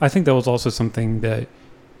 I think that was also something that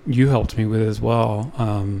you helped me with as well.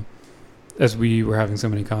 As we were having so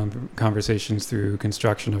many conversations through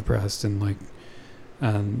construction of Breast, and like,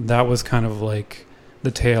 that was kind of like the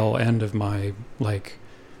tail end of my like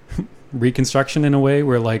reconstruction in a way,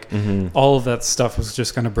 where like all of that stuff was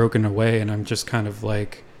just kind of broken away, and I'm just kind of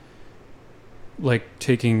like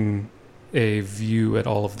taking a view at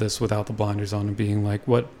all of this without the blinders on, and being like,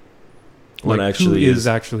 what actually who is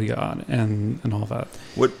actually God, and all that.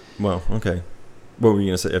 Well, okay. What were you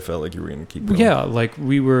going to say? I felt like you were going to keep going. Yeah, like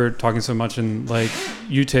we were talking so much, and like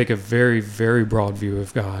you take a very, very broad view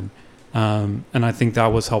of God. And I think that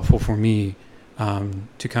was helpful for me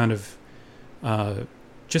to kind of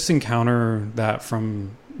just encounter that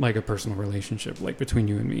from like a personal relationship, like between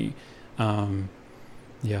you and me.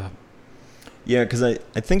 Yeah, because I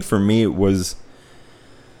think for me it was,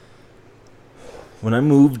 when I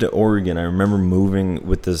moved to Oregon, I remember moving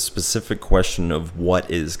with the specific question of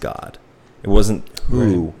what is God? It wasn't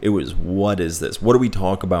who, right. It was what is this? What do we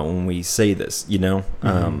talk about when we say this, you know?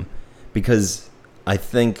 Because I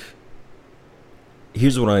think,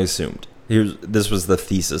 here's what I assumed. This was the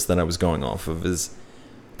thesis that I was going off of, is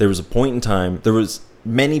there was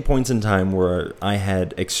many points in time where I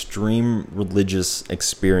had extreme religious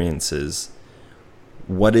experiences.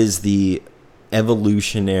 What is the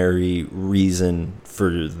evolutionary reason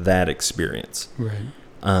for that experience? Right.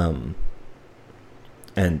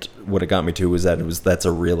 And what it got me to was that's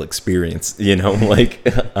a real experience, you know, like,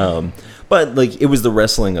 but like it was the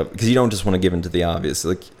wrestling of, because you don't just want to give into the obvious,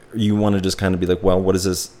 like you want to just kind of be like, well, what is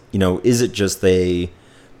this, you know, is it just a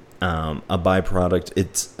byproduct?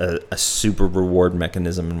 It's a super reward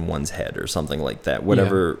mechanism in one's head or something like that,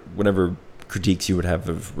 whatever critiques you would have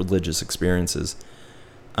of religious experiences.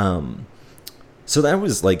 So that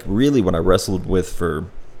was like really what I wrestled with for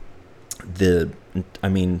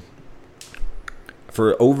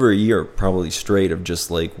over a year, probably straight, of just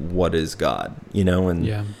like, what is God, you know?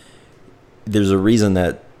 And there's a reason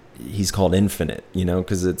that he's called infinite, you know,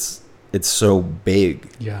 because it's so big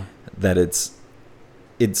that it's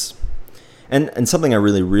and something I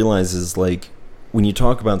really realize is, like, when you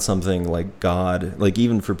talk about something like God, like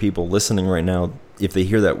even for people listening right now, if they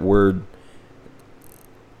hear that word,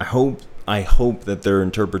 I hope that their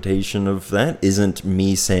interpretation of that isn't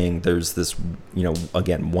me saying there's this, you know,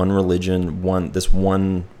 again, one religion,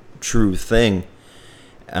 one true thing.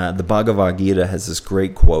 The Bhagavad Gita has this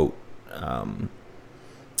great quote.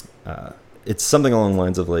 It's something along the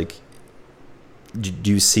lines of like,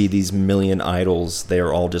 do you see these million idols? They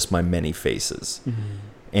are all just my many faces. Mm-hmm.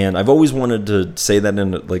 And I've always wanted to say that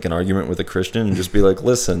in like an argument with a Christian and just be like,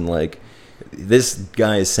 listen, like, this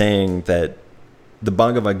guy is saying that the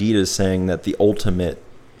Bhagavad Gita is saying that the ultimate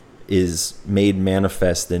is made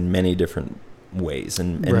manifest in many different ways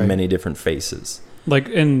and many different faces. Like,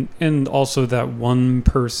 and also that one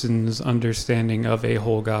person's understanding of a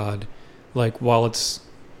whole God, like, while it's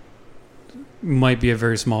might be a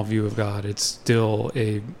very small view of God, it's still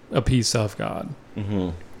a piece of God.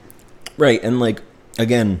 Mm-hmm. Right. And like,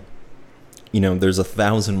 again, you know, there's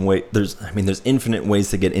 1,000 ways. There's infinite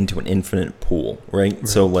ways to get into an infinite pool. Right.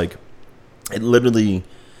 So like, it literally,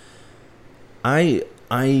 I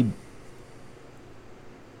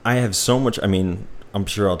have so much, I mean, I'm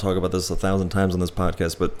sure I'll talk about this 1,000 times on this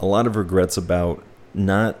podcast, but a lot of regrets about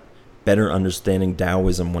not better understanding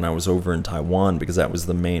Taoism when I was over in Taiwan, because that was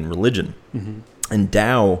the main religion. Mm-hmm. And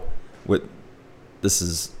Tao, this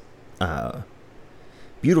is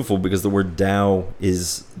beautiful, because the word Tao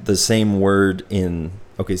is the same word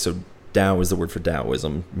so Tao is the word for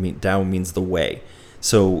Taoism. Tao means the way.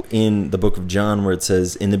 So in the book of John, where it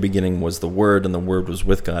says, in the beginning was the Word, and the Word was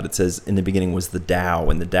with God, it says, in the beginning was the Tao,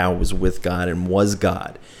 and the Tao was with God and was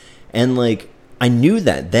God. And like, I knew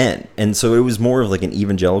that then. And so it was more of like an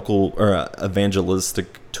evangelical or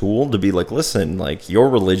evangelistic tool to be like, listen, like, your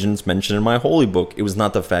religion's mentioned in my holy book. It was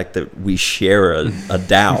not the fact that we share a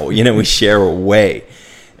Tao, you know, we share a way.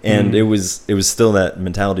 And it was still that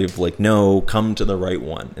mentality of like, no, come to the right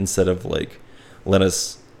one, instead of like, let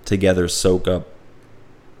us together soak up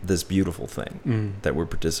this beautiful thing that we're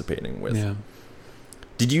participating with. Yeah.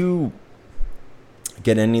 Did you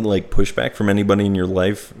get any like pushback from anybody in your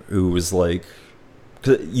life who was like,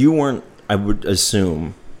 'cause you weren't, I would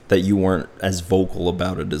assume that you weren't as vocal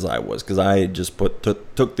about it as I was, because I just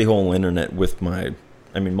took the whole internet with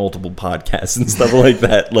multiple podcasts and stuff like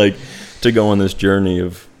that, like, to go on this journey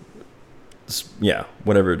of,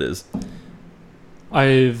 whatever it is.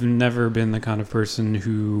 I've never been the kind of person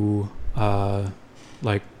who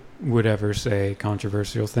would ever say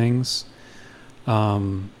controversial things.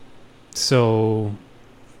 So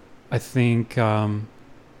I think, I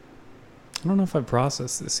don't know if I've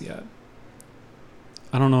processed this yet.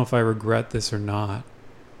 I don't know if I regret this or not,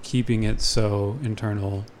 keeping it so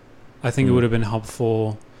internal. I think it would have been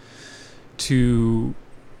helpful to,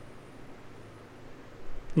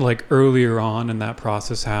 like, earlier on in that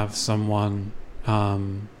process, have someone,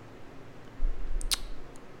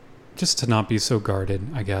 just to not be so guarded,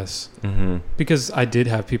 I guess. Mm-hmm. Because I did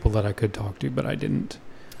have people that I could talk to, but I didn't.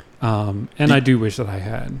 I do wish that I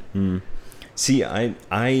had. See,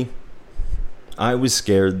 I was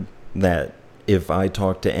scared that if I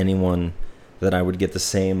talked to anyone, that I would get the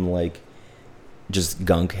same, like, just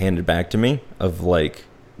gunk handed back to me of like,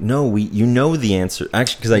 no, you know the answer.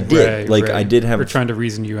 Actually, because I did. I did have... We're trying to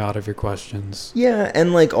reason you out of your questions. Yeah,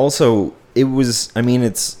 and like, also, it was... I mean,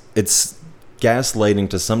 it's gaslighting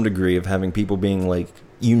to some degree, of having people being like,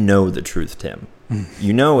 you know the truth, Tim.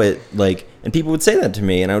 You know it, like... And people would say that to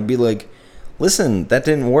me, and I would be like, listen, that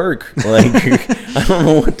didn't work. Like, I don't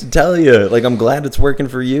know what to tell you. Like, I'm glad it's working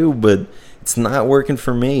for you, but it's not working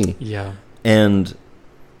for me. Yeah. And,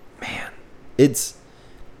 man, it's...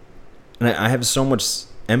 And I have so much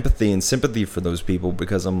empathy and sympathy for those people,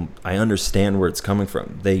 because I understand where it's coming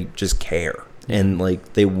from. They just care. And,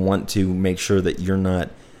 like, they want to make sure that you're not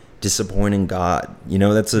disappointing God. You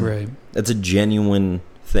know, that's a genuine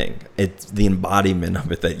thing. It's the embodiment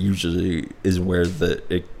of it that usually is where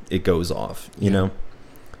it goes off, you know?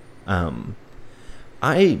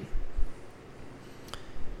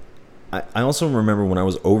 I also remember when I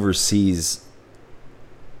was overseas,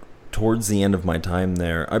 towards the end of my time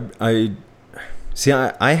there, I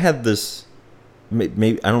had this,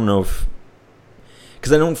 maybe, I don't know if,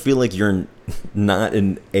 because I don't feel like you're not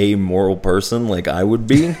an amoral person like I would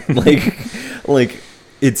be. like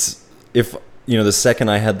it's, if, you know, the second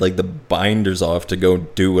I had like the binders off to go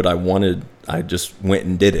do what I wanted, I just went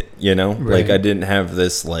and did it, you know? Right. Like I didn't have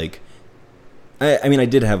this like, I mean, I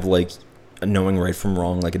did have like knowing right from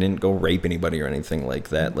wrong. Like I didn't go rape anybody or anything like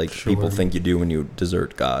that. Like Sure. people think you do when you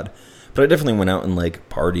desert God. But I definitely went out and like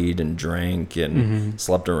partied and drank and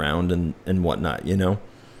slept around and whatnot, you know?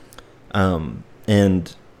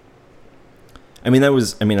 And I mean, I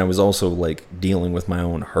was also like dealing with my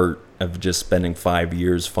own hurt of just spending 5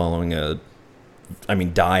 years following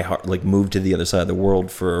die hard, like moved to the other side of the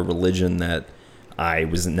world for a religion that I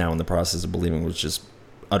was now in the process of believing was just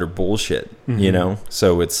utter bullshit, you know?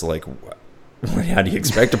 So it's like, how do you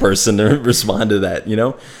expect a person to respond to that, you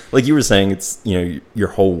know? Like you were saying, it's, you know, your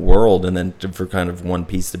whole world, and then for kind of one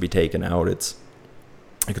piece to be taken out, it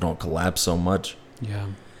can all collapse so much. Yeah.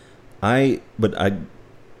 I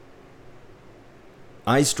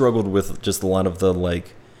struggled with just a lot of the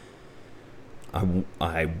like,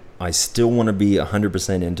 I still want to be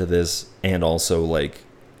 100% into this, and also like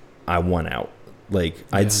I want out. Like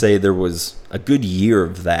I'd say there was a good year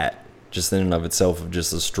of that, just in and of itself, of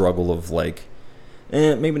just a struggle of like,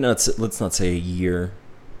 maybe not. Let's not say a year.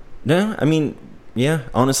 No, I mean, yeah.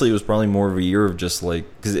 Honestly, it was probably more of a year of just like,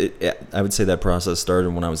 because I would say that process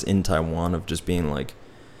started when I was in Taiwan, of just being like,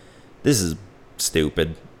 this is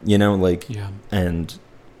stupid, you know, like, and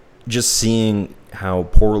just seeing how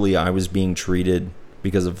poorly I was being treated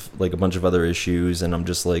because of like a bunch of other issues, and I'm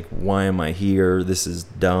just like, why am I here? This is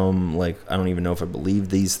dumb. Like, I don't even know if I believe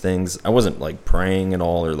these things. I wasn't like praying at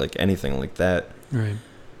all or like anything like that. Right.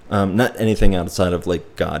 Not anything outside of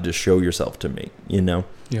like, God, just show yourself to me, you know?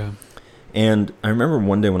 Yeah. And I remember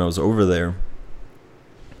one day when I was over there,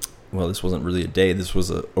 well, this wasn't really a day, this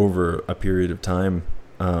was over a period of time.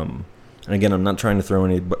 And again, I'm not trying to throw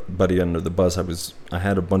anybody under the bus. I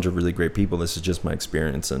had a bunch of really great people. This is just my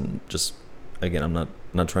experience, and just, again, I'm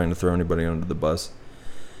not trying to throw anybody under the bus.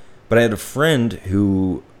 But I had a friend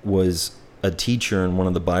who was a teacher in one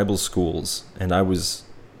of the Bible schools, and I wasn't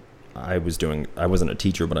a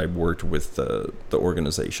teacher, but I worked with the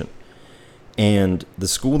organization. And the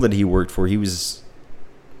school that he worked for,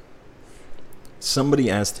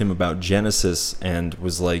 somebody asked him about Genesis and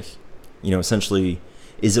was like, you know, essentially,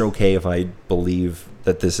 is it okay if I believe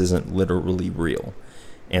that this isn't literally real?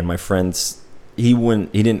 And my friends, he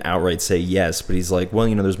didn't outright say yes, but he's like, well,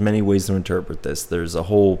 you know, there's many ways to interpret this. There's a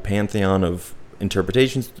whole pantheon of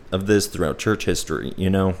interpretations of this throughout church history,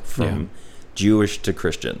 you know, from Jewish to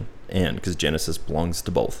Christian, and because Genesis belongs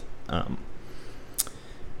to both.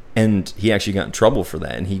 And he actually got in trouble for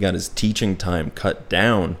that, and he got his teaching time cut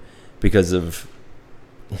down because of,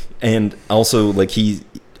 and also like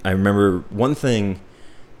I remember one thing.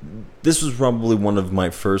 This was probably one of my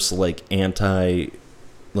first like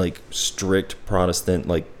strict Protestant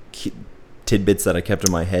like tidbits that I kept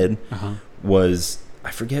in my head. Was, I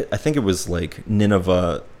think it was like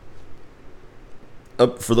Nineveh.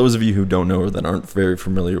 For those of you who don't know or that aren't very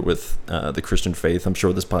familiar with the Christian faith, I'm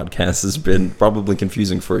sure this podcast has been probably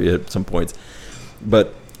confusing for you at some points,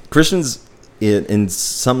 but Christians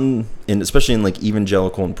especially in like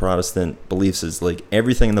evangelical and Protestant beliefs, is like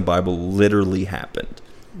everything in the Bible literally happened.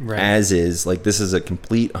 Right. As is, like, this is a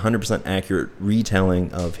complete 100% accurate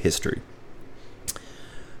retelling of history.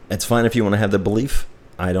 It's fine if you want to have that belief.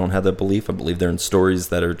 I don't have that belief. I believe they're in stories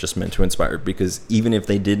that are just meant to inspire, because even if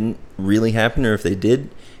they didn't really happen, or if they did,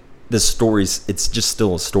 the stories, it's just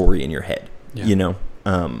still a story in your head, you know?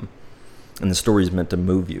 And the story is meant to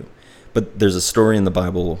move you. But there's a story in the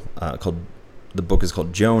Bible the book is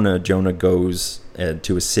called Jonah. Jonah goes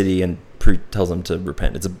to a city and tells them to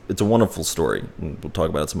repent. It's a wonderful story. We'll talk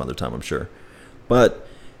about it some other time, I'm sure. But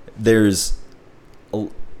there's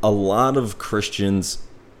a lot of Christians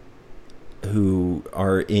who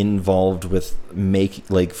are involved with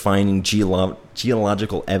finding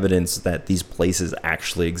geological evidence that these places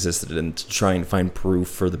actually existed, and to try and find proof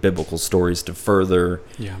for the biblical stories to further,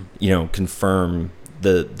 confirm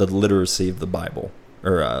the literacy of the Bible,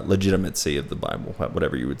 or legitimacy of the Bible,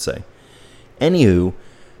 whatever you would say. Anywho,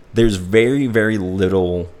 there's very, very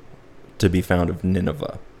little to be found of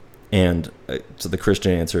Nineveh. And so the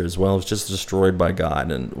Christian answer is, well, it's just destroyed by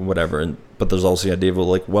God and whatever. But there's also the idea of,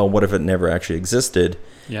 like, well, what if it never actually existed?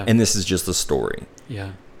 Yeah. And this is just a story.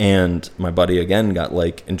 Yeah. And my buddy, again, got,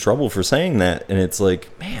 like, in trouble for saying that. And it's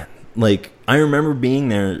like, man, like, I remember being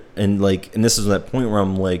there, and this is that point where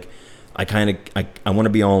I'm like, I want to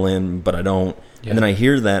be all in, but I don't. Yeah. And then I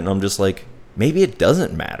hear that and I'm just like, maybe it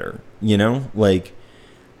doesn't matter, you know? Like,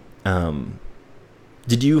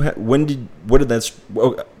 did you, what did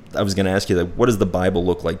that, I was going to ask you, like, what does the Bible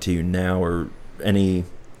look like to you now, or any,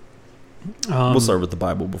 we'll start with the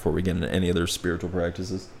Bible before we get into any other spiritual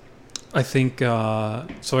practices. I think, so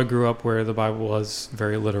I grew up where the Bible was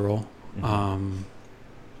very literal, Mm-hmm.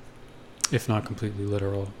 If not completely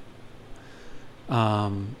literal.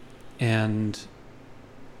 And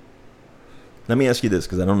Let me ask you this,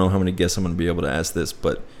 because I don't know how many guests I'm going to be able to ask this,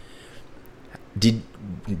 but did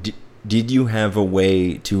you have a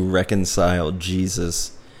way to reconcile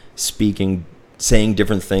Jesus saying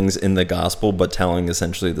different things in the gospel, but telling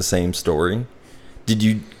essentially the same story? Did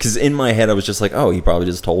you? Because in my head, I was just like, oh, he probably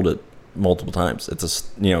just told it multiple times. It's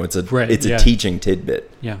a teaching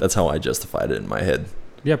tidbit. Yeah. That's how I justified it in my head.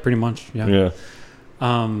 Yeah, pretty much. Yeah. Yeah.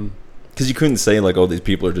 Because you couldn't say like, oh, these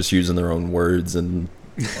people are just using their own words and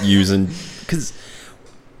using. Because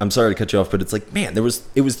I'm sorry to cut you off, but it's like, man, it was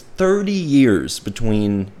 30 years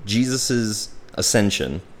between Jesus's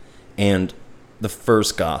ascension and the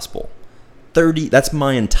first gospel. 30. That's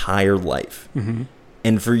my entire life. Mm-hmm.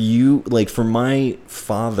 And for you, like for my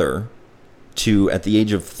father to, at the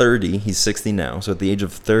age of 30, he's 60 now, so at the age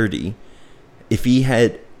of 30, if he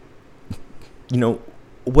had, you know,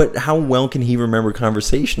 how well can he remember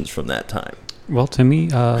conversations from that time? Well, to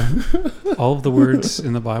me, all of the words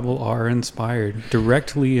in the Bible are inspired,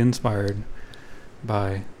 directly inspired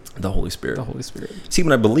by The Holy Spirit. the Holy Spirit. See,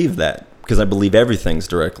 when I believe that, because I believe everything's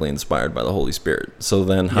directly inspired by the Holy Spirit. So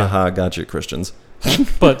then, Yeah. haha, gotcha, Christians.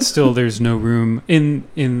 But still, there's no room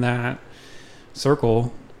in that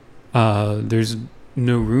circle. There's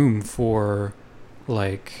no room for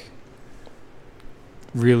like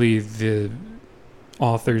really the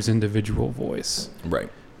author's individual voice, Right.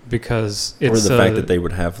 because it's or the fact that they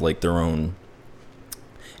would have like their own.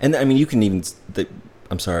 And I mean, you can even.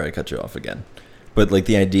 I'm sorry, I cut you off again, but like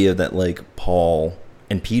the idea that like Paul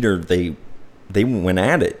and Peter, they went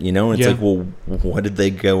at it, you know. And it's Yeah. like, well, what did they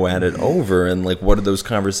go at it over, and like what did those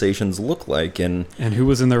conversations look like, and who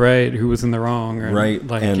was in the right, who was in the wrong, and, Right,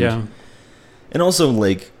 Like, and- yeah, And also,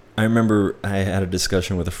 like, I remember I had a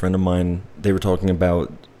discussion with a friend of mine. They were talking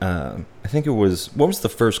about, I think it was, what was the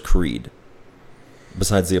first creed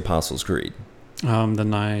besides the Apostles' Creed? the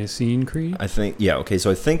Nicene Creed. I think, yeah, okay. So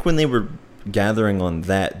I think when they were gathering on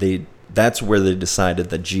that, that's where they decided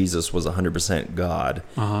that Jesus was 100% God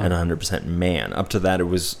and 100% man. Up to that, it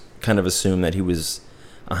was kind of assumed that he was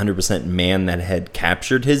 100% man that had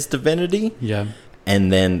captured his divinity. Yeah, And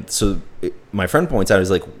then, my friend points out, is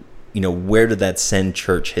like, you know, where did that send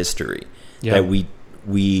church history? yeah, That we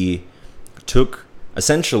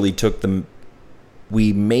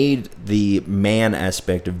we made the man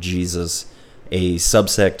aspect of Jesus a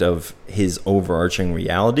subsect of his overarching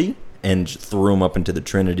reality and threw him up into the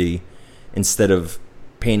Trinity, instead of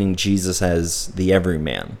painting Jesus as the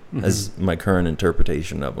everyman, as my current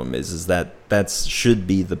interpretation of him is that should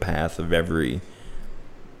be the path of every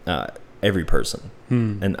person.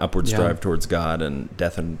 An upward strive towards God and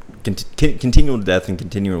death and continual death and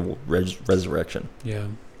continual resurrection. Yeah.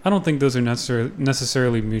 I don't think those are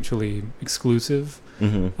necessarily mutually exclusive.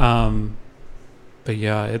 Mm-hmm. But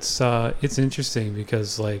yeah, it's interesting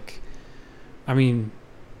because, like, I mean,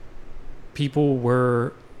 people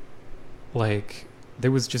were like, there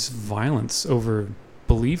was just violence over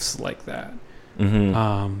beliefs like that.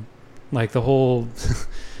 Mm-hmm. Like the whole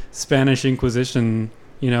Spanish Inquisition,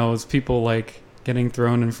 you know, is people like getting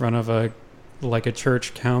thrown in front of a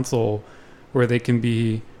church council where they can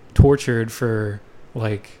be tortured for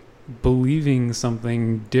like believing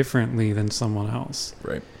something differently than someone else,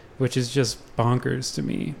 Right. which is just bonkers to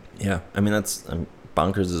me. Yeah. I mean,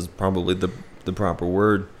 bonkers is probably the proper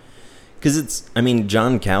word, because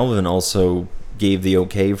John Calvin also gave the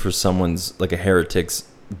okay for someone's, like, a heretic's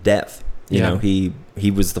death. You know, he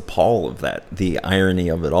was the Paul of that, the irony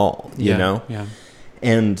of it all, you know? Yeah.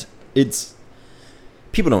 And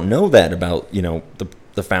people don't know that about, you know,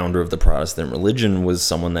 the founder of the Protestant religion was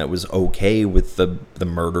someone that was okay with the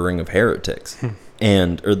murdering of heretics.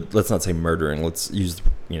 Or let's not say murdering, let's use,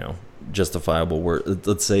 you know, justifiable word.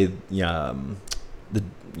 Let's say, but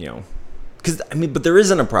there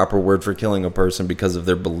isn't a proper word for killing a person because of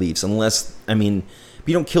their beliefs, unless, you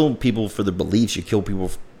don't kill people for their beliefs, you kill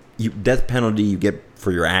people, death penalty you get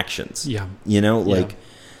for your actions. Yeah. You know, like,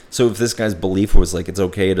 so if this guy's belief was like, it's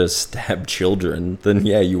okay to stab children, then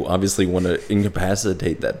yeah, you obviously want to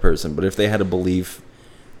incapacitate that person. But if they had a belief,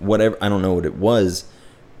 whatever, I don't know what it was,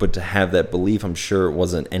 but to have that belief, I'm sure it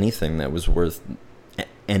wasn't anything that was worth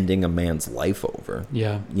ending a man's life over.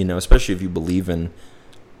 Yeah. You know, especially if you believe in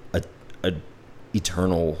a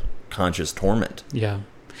eternal conscious torment. Yeah.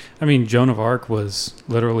 I mean, Joan of Arc was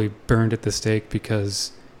literally burned at the stake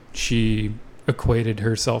because she equated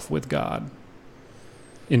herself with God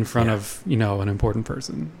in front of, an important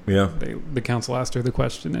person. Yeah. The council asked her the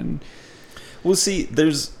question, and well, see,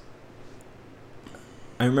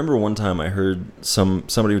 I remember one time I heard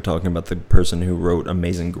somebody talking about the person who wrote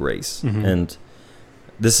Amazing Grace, mm-hmm. and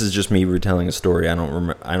this is just me retelling a story. I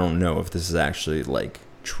don't know if this is actually like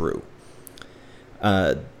true.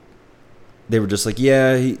 They were just like,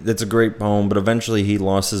 yeah, that's a great poem, but eventually he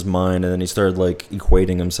lost his mind, and then he started like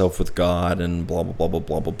equating himself with God and blah blah blah blah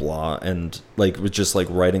blah blah blah, and like was just like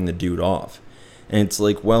writing the dude off. And it's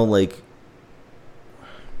like, well, like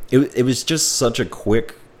it was just such a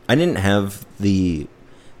quick. I didn't have the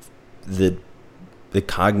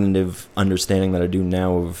cognitive understanding that I do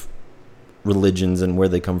now of religions and where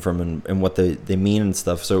they come from and what they mean and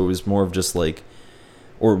stuff. So it was more of just like,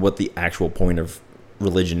 or what the actual point of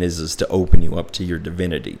religion is to open you up to your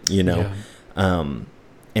divinity, Yeah.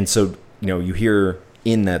 And so, you hear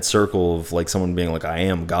in that circle of like someone being like, I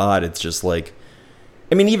am God. It's just like,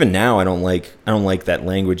 I mean, even now I don't like that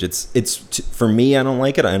language. For me, I don't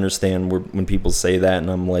like it. I understand when people say that, and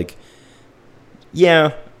I'm like,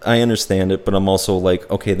 yeah, I understand it, but I'm also like,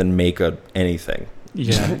 okay, then make anything.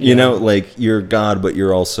 Yeah. you know, like you're God, but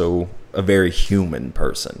you're also a very human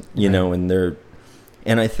person, know,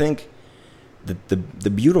 and I think that the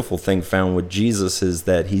beautiful thing found with Jesus is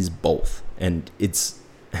that he's both. And it's,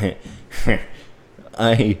 I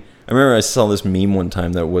remember I saw this meme one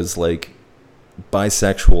time that was like,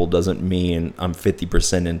 bisexual doesn't mean I'm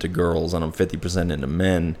 50% into girls and I'm 50% into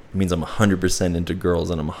men. It means I'm 100% into girls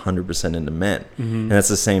and I'm 100% into men. Mm-hmm. And that's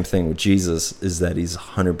the same thing with Jesus, is that he's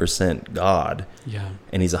 100% God. Yeah.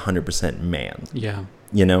 And he's 100% man. Yeah.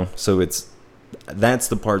 So that's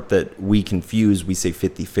the part that we confuse. We say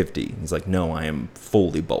 50-50. He's like, no, I am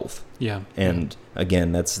fully both. Yeah. And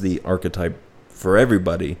again, that's the archetype for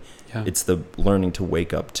everybody. Yeah. It's the learning to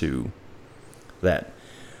wake up to that.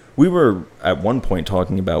 We were at one point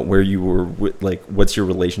talking about where you were with, like, what's your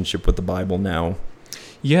relationship with the Bible now?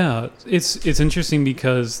 Yeah, it's interesting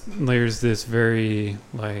because there's this very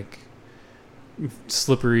like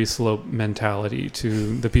slippery slope mentality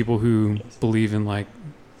to the people who believe in like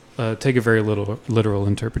take a very literal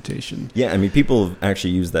interpretation. Yeah, I mean, people have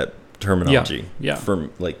actually used that terminology. Yeah.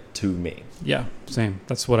 From like to me. Yeah, same.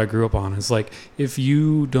 That's what I grew up on. It's like, if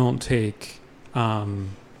you don't take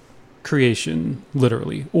creation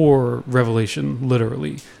literally or revelation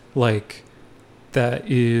literally, like that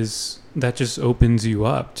just opens you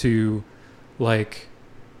up to like,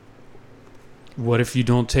 what if you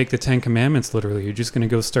don't take the 10 Commandments literally? You're just going to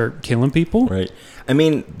go start killing people? Right. I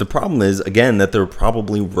mean, the problem is, again, that they're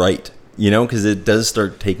probably right, because it does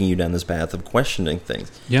start taking you down this path of questioning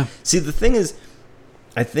things. Yeah. See, the thing is,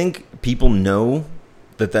 I think people know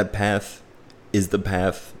that path is the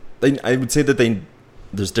path. I would say that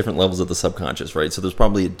there's different levels of the subconscious, right? So there's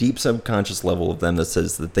probably a deep subconscious level of them that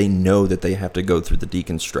says that they know that they have to go through the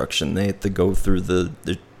deconstruction. They have to go through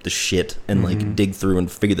the shit and like dig through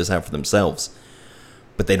and figure this out for themselves.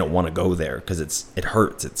 But they don't want to go there because it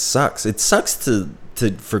hurts. It sucks. It sucks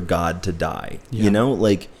for God to die,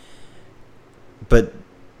 like, but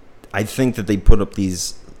I think that they put up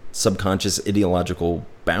these subconscious ideological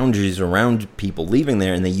boundaries around people leaving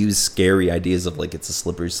there, and they use scary ideas of like, it's a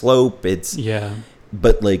slippery slope.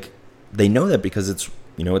 But like, they know that because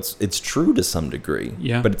it's true to some degree.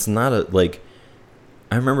 Yeah. But it's not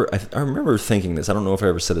I remember thinking this. I don't know if I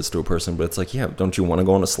ever said this to a person, but it's like, yeah, don't you want to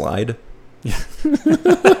go on a slide? Yeah.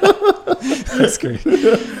 That's great.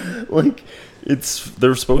 Like,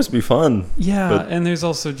 they're supposed to be fun. Yeah, and there's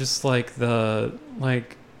also just like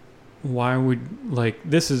why would, like,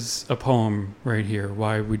 this is a poem right here.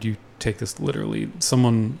 Why would you take this literally?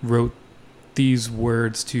 Someone wrote these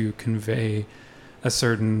words to convey a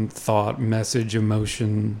certain thought, message,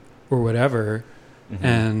 emotion, or whatever. Mm-hmm.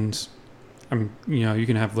 And you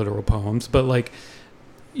can have literal poems, but like,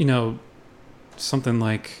 something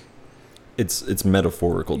like, it's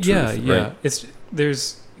metaphorical truth. Yeah. Right?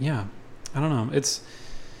 I don't know.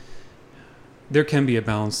 There can be a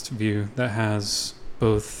balanced view that has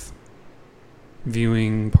both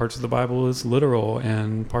viewing parts of the Bible as literal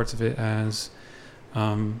and parts of it as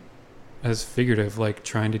figurative, like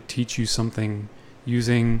trying to teach you something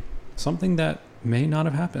using something that may not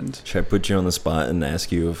have happened. Should I put you on the spot and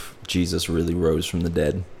ask you if Jesus really rose from the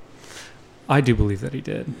dead? I do believe that he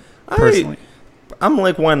did, personally. I'm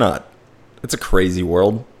like, why not? It's a crazy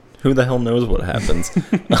world. Who the hell knows what happens?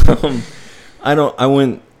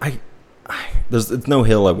 It's no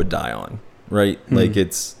hill I would die on, right? Hmm. Like,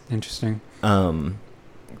 it's interesting.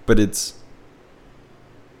 but it's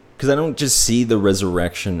because I don't just see the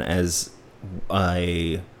resurrection as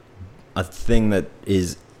a thing that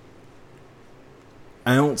is.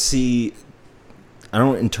 I don't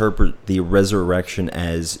interpret the resurrection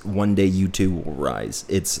as one day you too will rise.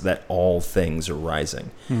 It's that all things are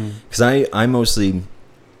rising. Because I mostly,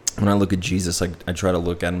 when I look at Jesus, I try to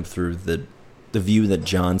look at him through the view that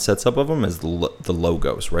John sets up of him as the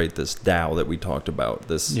logos, right? This Tao that we talked about.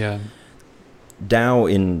 This Tao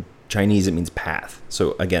in Chinese, it means path.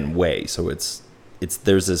 So again, way. So it's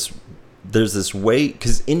there's this way,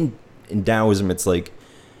 because in Taoism it's like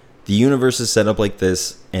the universe is set up like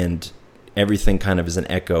this, and everything kind of is an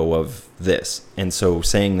echo of this. And so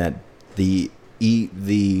saying that the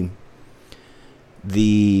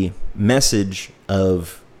message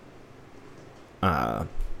of the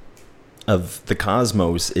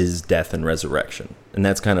cosmos is death and resurrection. And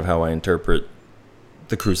that's kind of how I interpret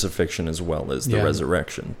the crucifixion as well as the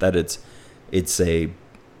resurrection. That it's a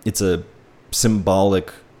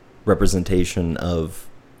symbolic representation of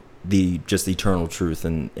the just eternal truth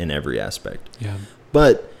in every aspect. Yeah.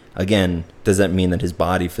 But again, does that mean that his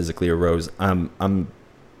body physically arose? I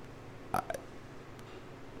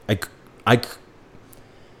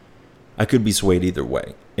could be swayed either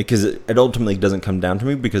way, because it ultimately doesn't come down to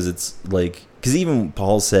me, because it's like, because even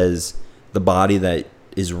Paul says the body that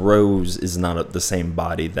is rose is not the same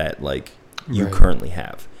body that like you currently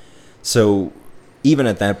have. So even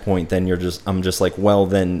at that point, then I'm just like, well,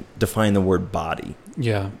 then define the word body.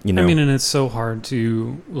 Yeah. You know? I mean, and it's so hard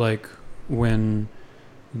to, like, when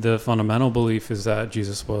the fundamental belief is that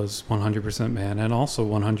Jesus was 100% man and also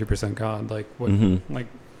 100% God. Like, what? Like,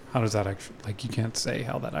 how does that actually? Like, you can't say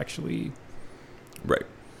how that actually,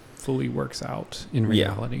 fully works out in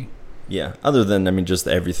reality. Yeah. Other than, I mean, just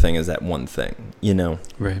everything is that one thing. You know.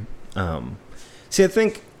 Right. See,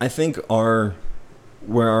 I think where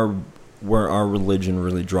our religion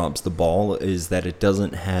really drops the ball is that it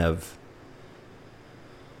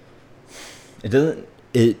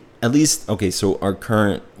at least, okay, so our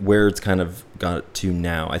current, where it's kind of got to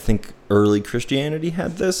now, I think early Christianity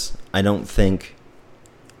had this. I don't think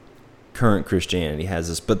current Christianity has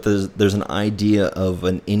this, but there's an idea of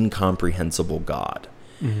an incomprehensible God.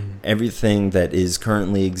 Everything that is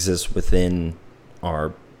currently exists within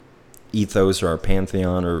our ethos or our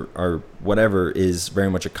pantheon or whatever is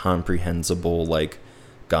very much a comprehensible, like,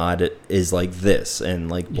 God is like this and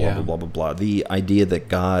like blah, blah, blah, blah, blah. The idea that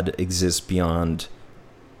God exists beyond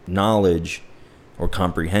knowledge or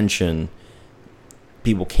comprehension,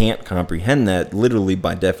 people can't comprehend that literally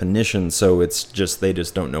by definition, so it's just, they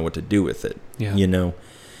just don't know what to do with it, you know?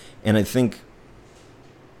 And I think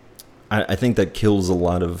that kills a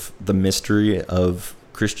lot of the mystery of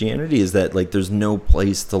Christianity, is that, like, there's no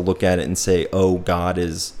place to look at it and say, oh, God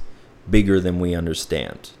is bigger than we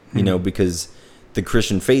understand, you know, because the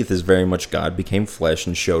Christian faith is very much God became flesh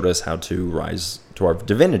and showed us how to rise to our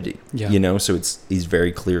divinity, you know, so he's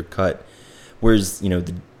very clear cut. Whereas, you know,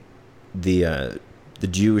 the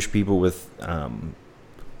Jewish people with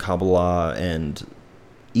Kabbalah and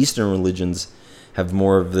Eastern religions have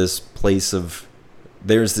more of this place of,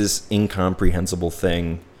 there's this incomprehensible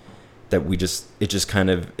thing that it just kind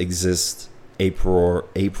of exists a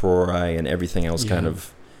priori, and everything else kind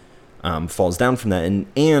of falls down from that.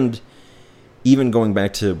 And even going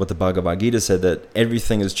back to what the Bhagavad Gita said, that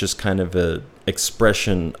everything is just kind of a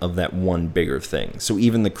expression of that one bigger thing. So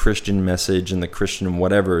even the Christian message and the Christian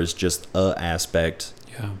whatever is just a aspect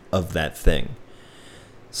of that thing.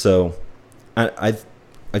 So I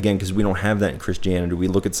again, because we don't have that in Christianity, we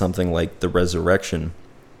look at something like the resurrection.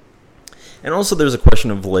 And also there's a question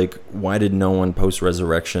of, like, why did no one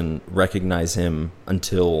post-resurrection recognize him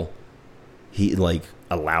until he, like,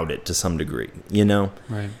 allowed it to some degree, you know?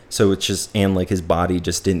 Right. So it's just, and, like, his body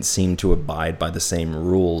just didn't seem to abide by the same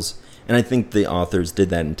rules. And I think the authors did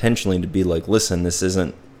that intentionally to be like, listen, this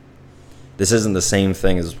isn't the same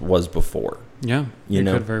thing as was before. Yeah, you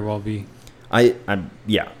know? Could very well be.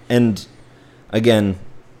 Yeah. And again,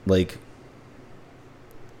 like,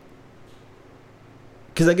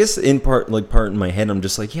 because I guess in part in my head, I'm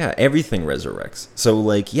just like, yeah, everything resurrects. So,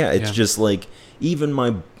 like, yeah, it's just like, even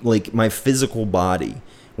my physical body,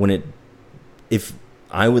 if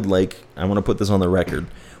I would, like, I want to put this on the record,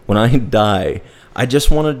 when I die, I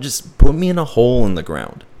just want to just put me in a hole in the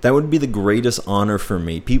ground. That would be the greatest honor for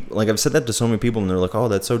me. People, like, I've said that to so many people, and they're like, oh,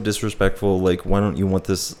 that's so disrespectful. Like, why don't you want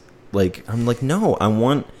this? Like, I'm like, no, I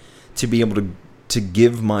want to be able to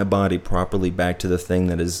give my body properly back to the thing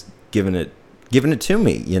that is given it to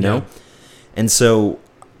me, you know? And so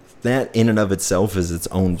that in and of itself is its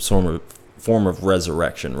own form of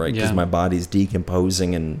resurrection, right? Because my body's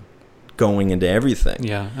decomposing and going into everything.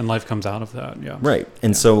 Yeah, and life comes out of that. Yeah. Right.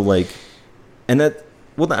 And so like, and that,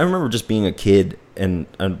 well, I remember just being a kid, and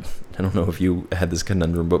I don't know if you had this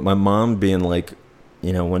conundrum, but my mom being like,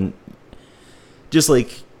 you know, when, just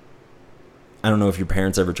like, I don't know if your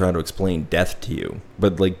parents ever try to explain death to you,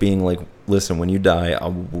 but like being like, listen, when you die, I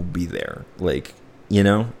will be there. Like, you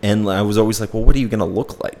know? And I was always like, well, what are you going to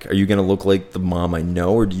look like? Are you going to look like the mom I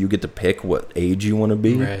know, or do you get to pick what age you want to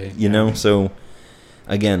be? Right. You know? So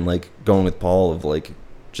again, like going with Paul of like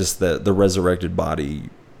just the resurrected body,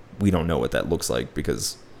 we don't know what that looks like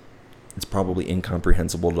because it's probably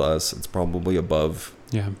incomprehensible to us. It's probably above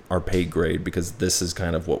our pay grade because this is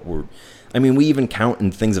kind of what I mean, we even count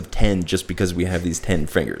in things of 10 just because we have these 10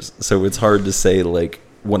 fingers. So it's hard to say like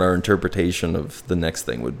what our interpretation of the next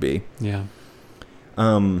thing would be. Yeah.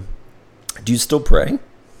 Do you still pray?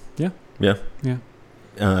 Yeah. Yeah. Yeah.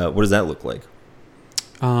 What does that look like?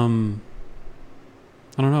 I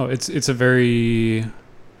don't know. It's a very,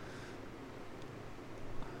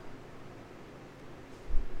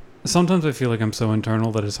 sometimes I feel like I'm so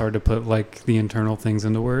internal that it's hard to put like the internal things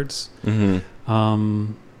into words.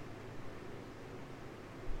 Mm-hmm.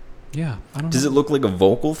 Yeah, I don't know. Does it look like a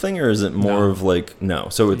vocal thing, or is it more of like, no?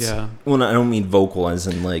 So it's, well, I don't mean vocal as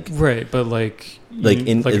in like, right, but like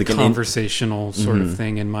a conversational sort of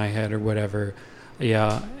thing in my head or whatever.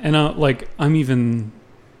 Yeah, and like I'm even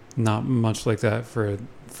not much like that for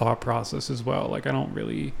thought process as well. Like I don't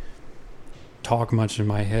really talk much in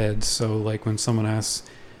my head, so like when someone asks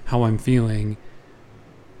how I'm feeling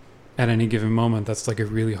at any given moment, that's like a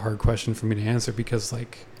really hard question for me to answer because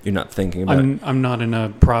like you're not thinking about it. I'm not in a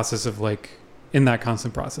process of like in that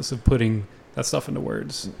constant process of putting that stuff into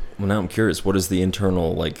words. Well, now I'm curious, what does the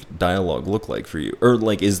internal like dialogue look like for you? Or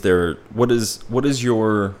like what is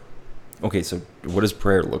your, okay, so what does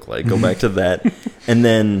prayer look like? Go back to that. And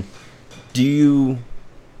then because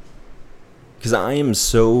I am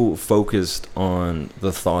so focused on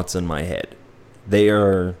the thoughts in my head.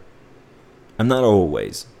 I'm not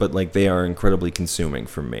always, but like they are incredibly consuming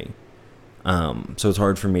for me. So it's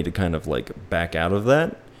hard for me to kind of like back out of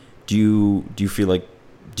that. Do you feel like,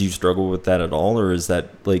 do you struggle with that at all? Or is that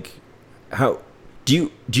like, how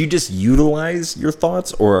do you just utilize your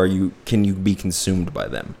thoughts, or can you be consumed by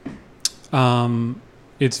them?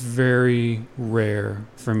 It's very rare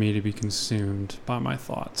for me to be consumed by my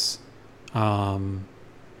thoughts. And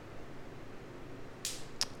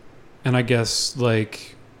I guess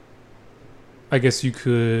you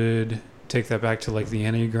could take that back to like the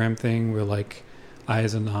Enneagram thing where like I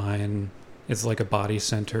as a 9 is like a body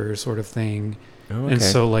center sort of thing. Oh, okay. And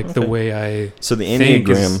so like the way so the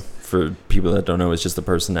Enneagram, for people that don't know, is just a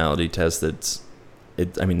personality test. I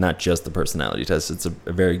mean, not just the personality test. It's a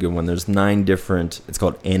very good one. There's 9 different, it's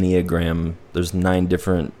called Enneagram. There's 9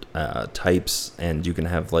 different types, and you can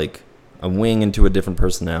have like a wing into a different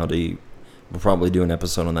personality. We'll probably do an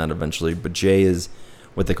episode on that eventually. But J is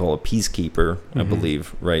what they call a peacekeeper, I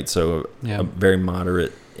believe, right? So a very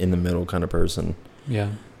moderate, in the middle kind of person. Yeah.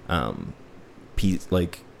 Peace,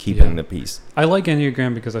 like keeping the peace. I like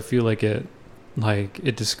Enneagram because I feel like it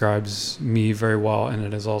describes me very well, and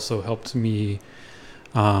it has also helped me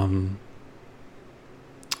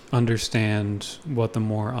understand what the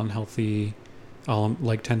more unhealthy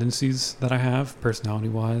like tendencies that I have personality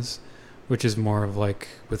wise, which is more of like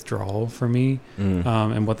withdrawal for me,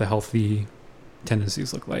 and what the healthy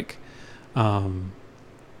tendencies look like. So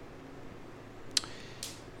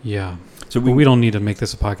we don't need to make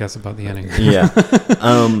this a podcast about the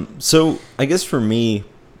Enneagram. So I guess for me,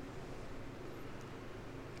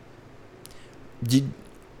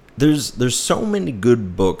 there's so many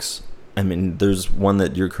good books. I mean, there's one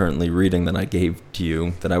that you're currently reading that I gave to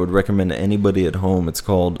you that I would recommend to anybody at home. It's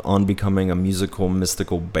called On Becoming a Musical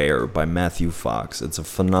Mystical Bear by Matthew Fox. It's a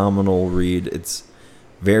phenomenal read. It's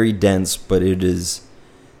very dense, but it is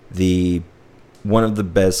one of the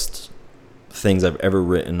best things I've ever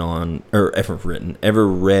read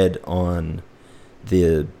on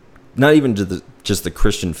the, not even just the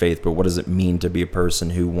Christian faith, but what does it mean to be a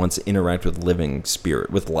person who wants to interact with living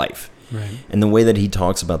spirit, with life. Right. And the way that he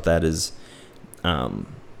talks about that is,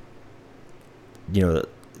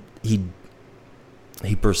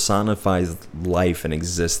 he personifies life and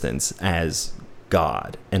existence as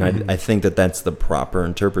God, and I think that that's the proper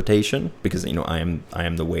interpretation, because I am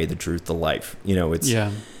the way, the truth, the life. And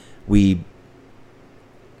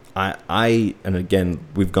again,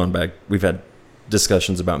 we've had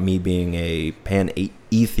discussions about me being a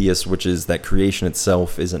pan-atheist, which is that creation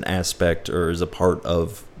itself is an aspect or is a part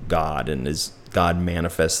of God, and is God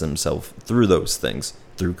manifests himself through those things,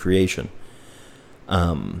 through creation.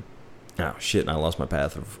 I lost my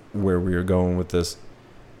path of where we were going with this.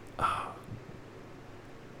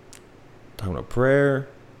 talking about prayer.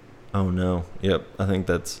 Oh no. Yep. I think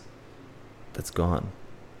that's gone.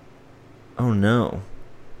 Oh no.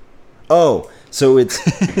 Oh, so it's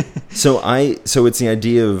so it's the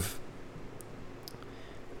idea of,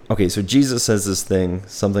 okay, so Jesus says this thing,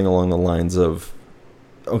 something along the lines of,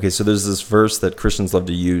 okay, so there's this verse that Christians love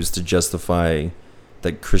to use to justify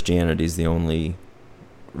that Christianity is the only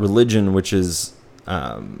religion, which is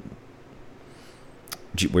where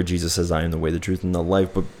Jesus says, "I am the way, the truth, and the life."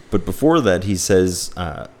 But before that, he says,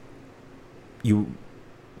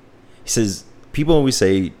 people always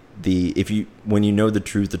say when you know the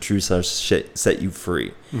truth shall set you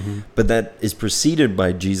free. Mm-hmm. But that is preceded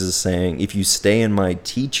by Jesus saying, "If you stay in my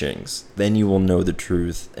teachings, then you will know the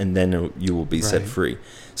truth, and then you will be set free."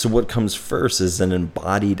 So what comes first is an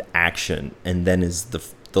embodied action, and then is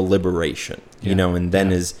the liberation, and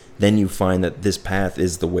then you find that this path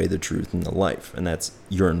is the way, the truth, and the life, and that's,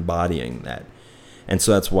 you're embodying that. And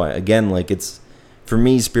so that's why, again, like, it's, for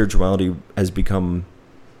me, spirituality has become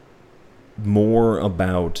more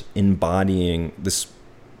about embodying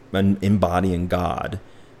God,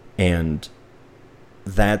 and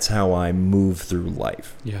that's how I move through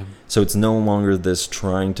life. Yeah. So it's no longer this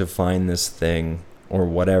trying to find this thing or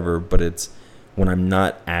whatever, but it's when I'm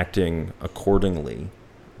not acting accordingly,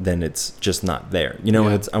 then it's just not there.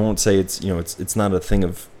 And it's, I won't say it's, it's not a thing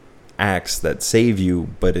of acts that save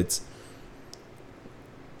you, but it's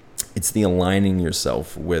the aligning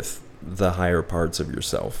yourself with the higher parts of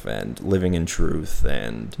yourself and living in truth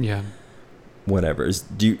and whatever. Is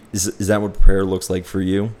that what prayer looks like for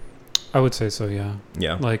you? I would say so, yeah.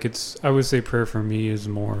 Yeah. Like, I would say prayer for me is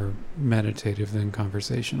more meditative than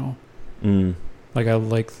conversational. Like, I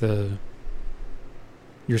like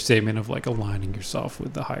your statement of, like, aligning yourself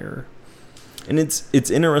with the higher. And it's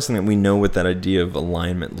interesting that we know what that idea of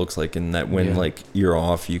alignment looks like, and that when like you're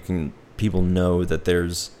off, people know that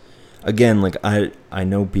there's, again, like, I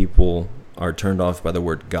know people are turned off by the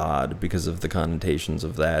word God because of the connotations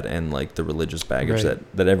of that and, like, the religious baggage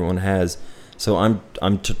that everyone has. So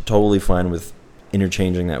I'm totally fine with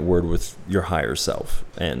interchanging that word with your higher self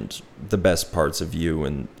and the best parts of you,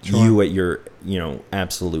 and you at your,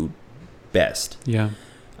 absolute best. Yeah.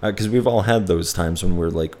 Because we've all had those times when we're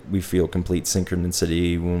like, we feel complete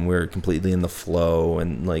synchronicity, when we're completely in the flow,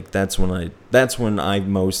 and like that's when I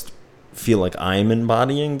most feel like I'm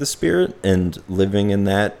embodying the Spirit and living in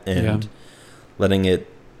that and letting it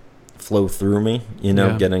flow through me,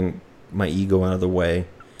 getting my ego out of the way.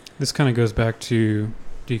 This kind of goes back to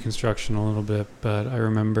deconstruction a little bit, but I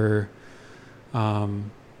remember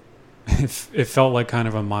it felt like kind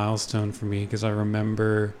of a milestone for me, because I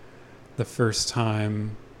remember the first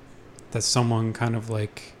time that someone kind of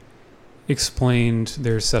like explained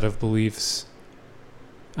their set of beliefs,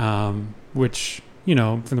 which,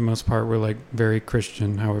 for the most part were like very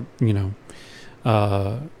Christian,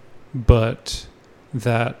 but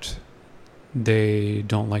that they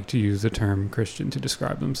don't like to use the term Christian to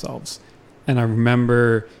describe themselves. And I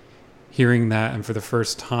remember hearing that, and for the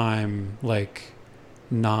first time, like,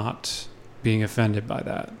 not being offended by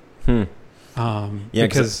that.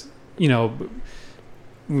 Because,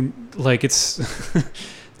 like, it's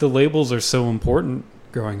the labels are so important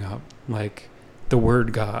growing up, like the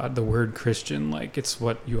word God, the word Christian, like, it's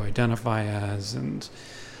what you identify as, and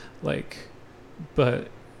like, but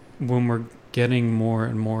when we're getting more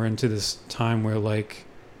and more into this time where, like,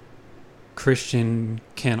 Christian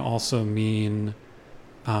can also mean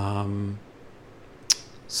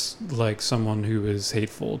like someone who is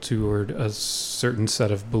hateful toward a certain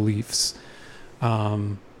set of beliefs,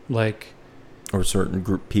 like, or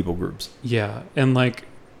certain people groups. Yeah. And like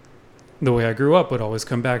the way I grew up would always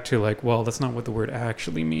come back to, like, well, that's not what the word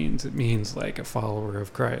actually means. It means like a follower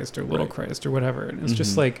of Christ or little Christ or whatever. And it's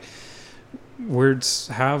just like, words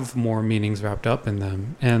have more meanings wrapped up in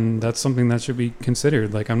them. And that's something that should be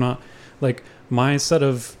considered. Like, I'm not, like, my set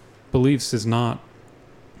of beliefs is not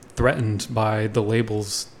threatened by the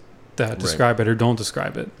labels that describe it or don't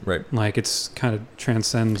describe it. Right. Like, it's kind of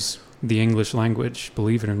transcends the English language,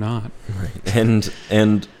 believe it or not. Right.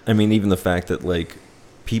 And I mean, even the fact that, like,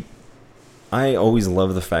 I always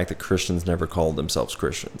love the fact that Christians never called themselves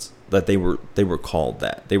Christians, that they were called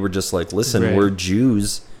that. They were just like, listen, we're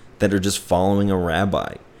Jews that are just following a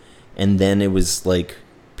rabbi. And then it was like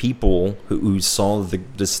people who saw the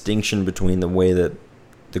distinction between the way that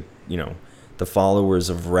the followers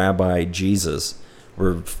of Rabbi Jesus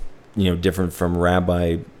were, different from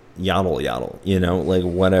Rabbi Yaddle, like,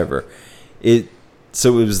 whatever.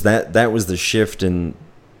 So it was that was the shift in,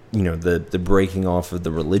 the breaking off of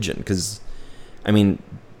the religion. Because, I mean,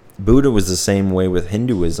 Buddha was the same way with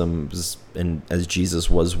Hinduism, and as Jesus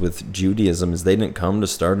was with Judaism, is they didn't come to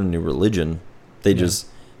start a new religion. They just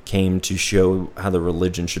came to show how the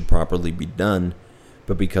religion should properly be done.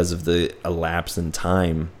 But because of the elapse in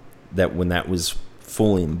time, that when that was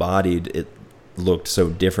fully embodied, it looked so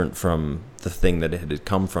different from the thing that it had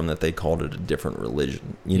come from that they called it a different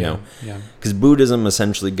religion, you know? Yeah. Because Buddhism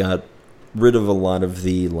essentially got rid of a lot of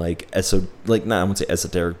the, like, I wouldn't say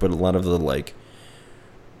esoteric, but a lot of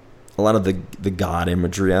the God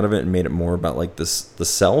imagery out of it and made it more about, like, the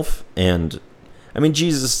self. And, I mean,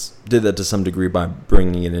 Jesus did that to some degree by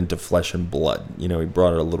bringing it into flesh and blood. You know, he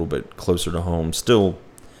brought it a little bit closer to home. Still,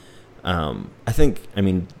 I think, I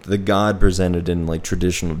mean, the God presented in, like,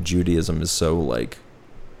 traditional Judaism is so, like,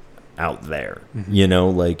 out there, you know,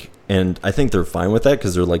 like, and I think they're fine with that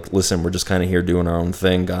because they're like, listen, we're just kind of here doing our own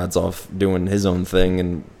thing. God's off doing his own thing,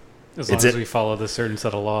 and as long as we follow the certain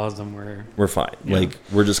set of laws, then we're fine. Yeah. Like,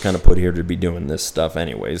 we're just kind of put here to be doing this stuff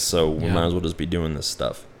anyways, so we might as well just be doing this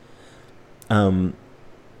stuff. Yeah,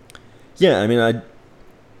 I mean,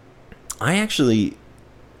 I actually,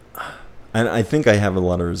 and I think I have a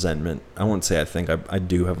lot of resentment. I won't say I think, I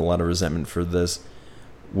do have a lot of resentment for this.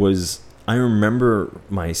 I remember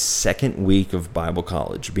my second week of Bible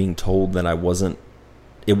college being told that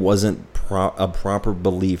it wasn't a proper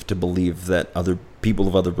belief to believe that other people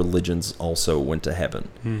of other religions also went to heaven.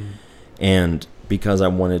 And because I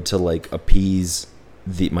wanted to, like, appease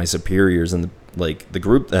my superiors and the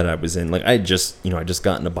group that I was in, like, I just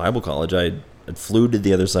got into Bible college. I flew to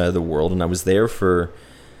the other side of the world, and I was there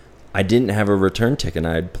I didn't have a return ticket.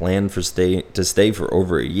 I had planned to stay for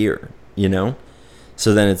over a year, you know?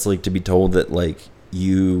 So then it's like to be told that, like,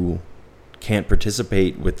 you can't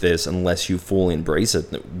participate with this unless you fully embrace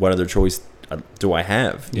it. What other choice do I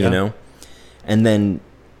have, you know? And then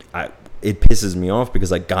it pisses me off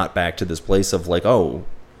because I got back to this place of, like, oh,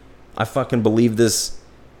 I fucking believed this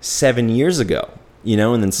 7 years ago, you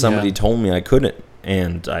know? And then somebody told me I couldn't.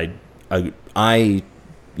 And I,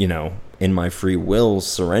 you know, in my free will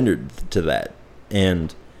surrendered to that.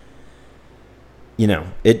 And, you know,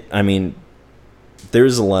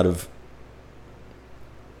 there's a lot of,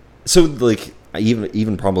 so, like,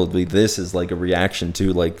 even probably this is like a reaction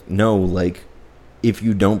to, like, no, like, if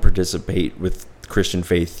you don't participate with Christian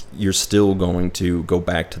faith, you're still going to go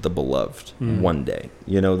back to the beloved one day.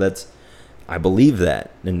 You know, I believe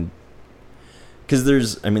that. And because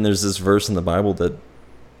there's this verse in the Bible that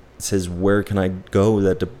says, where can I go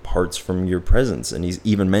that departs from your presence? And he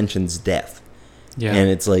even mentions death. Yeah. And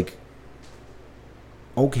it's like,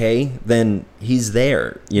 okay, then he's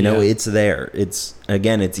there, you know, it's there. It's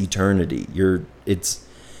eternity.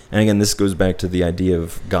 And again, this goes back to the idea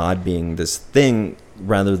of God being this thing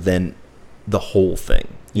rather than the whole thing,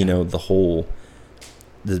 you know,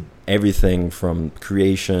 everything from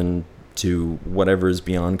creation to whatever is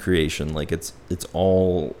beyond creation. Like, it's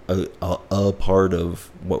all a part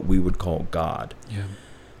of what we would call God. Yeah.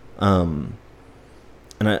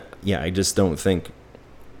 And I just don't think,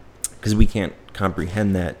 because we can't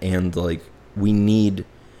comprehend that, and, like, we need,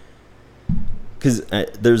 because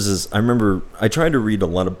there's this, I remember I tried to read a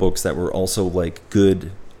lot of books that were also, like,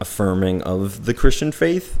 good affirming of the Christian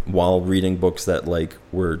faith while reading books that, like,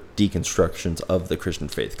 were deconstructions of the Christian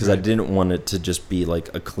faith, because I didn't want it to just be,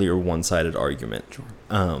 like, a clear one-sided argument. Sure.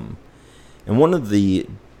 And one of the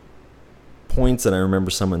points that I remember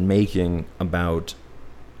someone making about,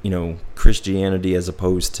 you know, Christianity as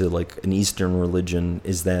opposed to, like, an Eastern religion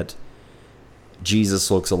is that Jesus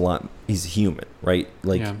looks he's human, right?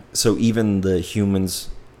 Like, so even the humans,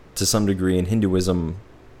 to some degree, in Hinduism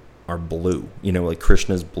are blue, you know, like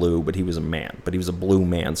Krishna's blue, but he was a man, but he was a blue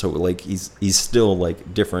man. So, like, he's still,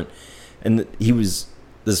 like, different. And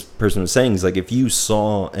this person was saying, is like, if you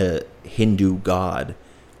saw a Hindu god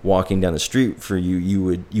walking down the street for you,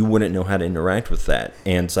 you wouldn't know how to interact with that.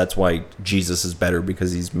 And so that's why Jesus is better,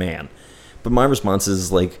 because he's man. But my response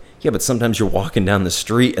is, like, yeah, but sometimes you're walking down the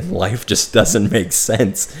street and life just doesn't make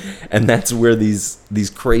sense. And that's where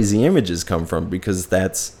these crazy images come from, because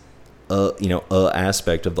that's a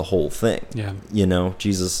aspect of the whole thing. Yeah. You know,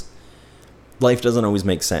 life doesn't always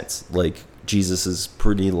make sense. Like, Jesus is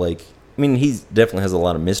pretty, like, I mean, he definitely has a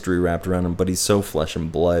lot of mystery wrapped around him, but he's so flesh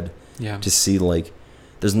and blood to see, like,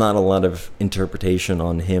 there's not a lot of interpretation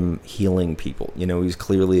on him healing people. You know, he's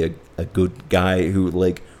clearly a good guy who,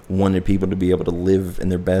 like, wanted people to be able to live in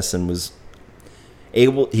their best, and he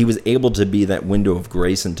was able to be that window of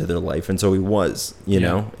grace into their life, and so he was, you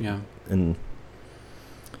know? Yeah. And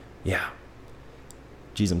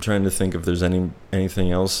geez, I'm trying to think if there's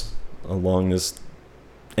anything else along this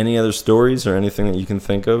any other stories or anything that you can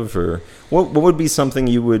think of, or what would be something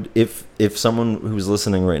you would, if someone who's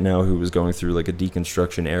listening right now who was going through like a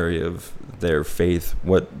deconstruction area of their faith,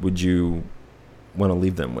 what would you want to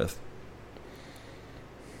leave them with?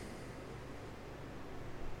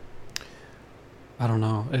 I don't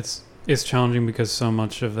know. It's challenging because so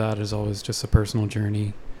much of that is always just a personal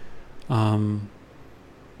journey.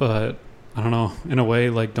 But I don't know, in a way,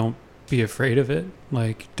 like, don't be afraid of it,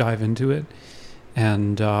 like, dive into it,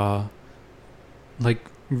 and like,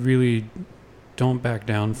 really don't back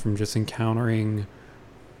down from just encountering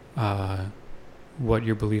what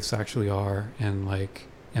your beliefs actually are, and like,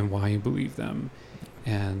 and why you believe them,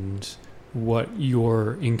 and what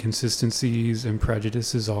your inconsistencies and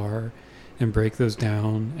prejudices are, and break those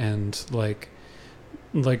down, and like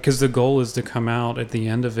because the goal is to come out at the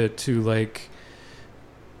end of it to like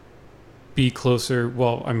be closer.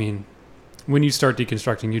 Well, I mean, when you start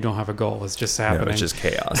deconstructing, you don't have a goal. It's just happening. No, it's just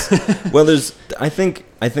chaos. Well, I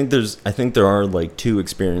think there are like two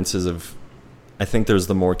experiences of, I think there's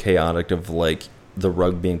the more chaotic of like the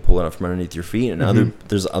rug being pulled out from underneath your feet, and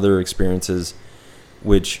there's other experiences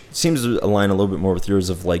which seems to align a little bit more with yours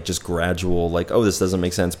of like just gradual, like, oh, this doesn't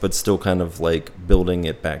make sense, but still kind of like building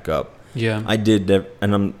it back up. Yeah. I did,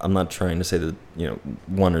 and I'm not trying to say that, you know,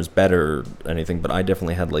 one is better or anything, but I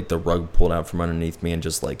definitely had like the rug pulled out from underneath me and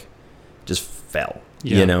just fell,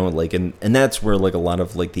 you know, like, and that's where like a lot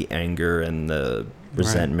of like the anger and the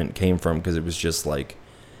resentment came from, because it was just like,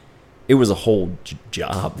 it was a whole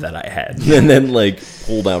job that I had and then like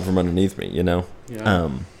pulled out from underneath me, you know? Yeah.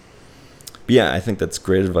 But yeah, I think that's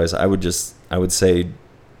great advice. I would say,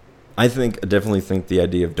 I definitely think the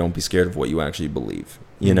idea of don't be scared of what you actually believe.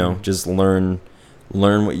 You know, just learn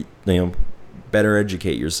what you know, better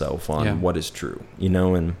educate yourself on what is true, you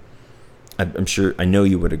know, and I'm sure, I know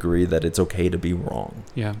you would agree that it's okay to be wrong.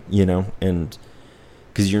 Yeah. You know, and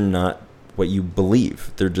because you're not what you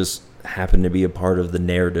believe. They're just happen to be a part of the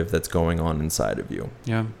narrative that's going on inside of you.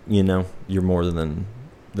 Yeah. You know, you're more than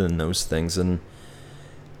those things. And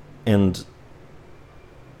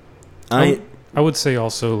I would say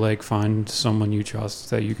also, like, find someone you trust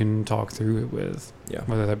that you can talk through it with. Yeah.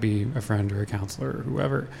 Whether that be a friend or a counselor or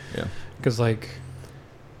whoever. Yeah. Because, like,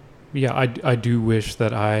 yeah, I do wish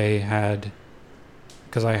that I had,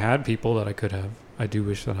 because I had people that I could have. I do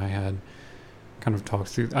wish that I had kind of talked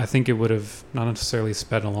through. I think it would have not necessarily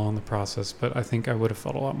sped along the process, but I think I would have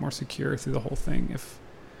felt a lot more secure through the whole thing if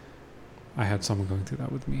I had someone going through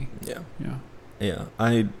that with me. Yeah. Yeah. Yeah.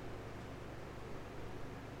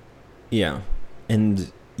 Yeah.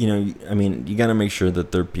 And, you know, I mean, you got to make sure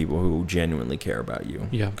that there are people who genuinely care about you.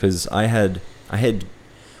 Yeah. Because I had, well,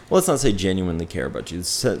 let's not say genuinely care about you.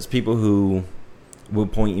 It's people who will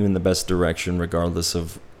point you in the best direction regardless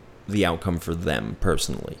of the outcome for them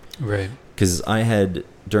personally. Right. Because I had,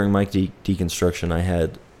 during my deconstruction, I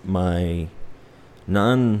had my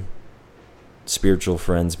non-spiritual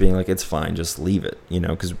friends being like, it's fine, just leave it, you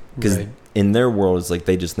know, because in their world, it's like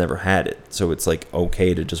they just never had it. So it's like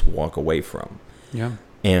okay to just walk away from. Yeah.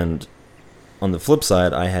 And on the flip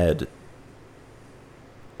side, I had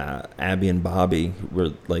Abby and Bobby, who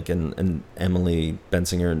were like, and Emily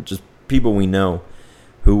Bensinger, and just people we know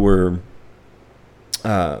who were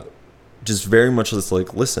just very much just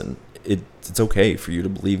like, listen, it's okay for you to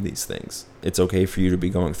believe these things. It's okay for you to be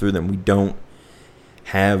going through them. We don't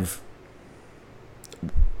have,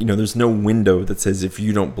 you know, there's no window that says if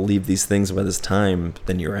you don't believe these things by this time,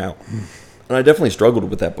 then you're out. And I definitely struggled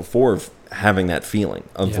with that before, of having that feeling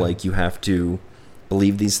of like, you have to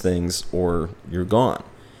believe these things or you're gone.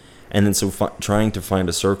 And then so trying to find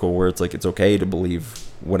a circle where it's like, it's okay to believe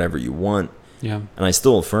whatever you want. Yeah. And I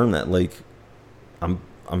still affirm that, like,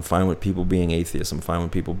 I'm fine with people being atheists. I'm fine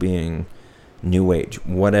with people being new age,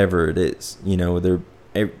 whatever it is. You know,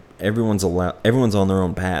 everyone's on their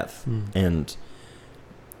own path. And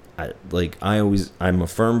I'm a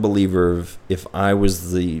firm believer of, if I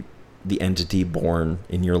was the entity born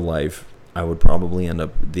in your life, I would probably end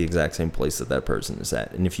up the exact same place that person is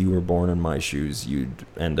at. And if you were born in my shoes, you'd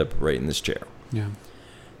end up right in this chair. Yeah.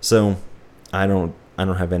 So I don't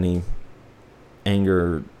have any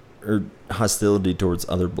anger or hostility towards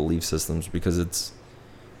other belief systems, because it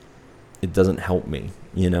doesn't help me,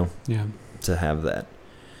 you know, to have that.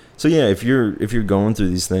 So yeah, if you're going through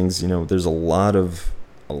these things, you know, there's a lot of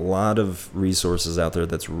resources out there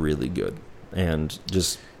that's really good. And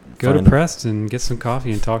just go to Preston, get some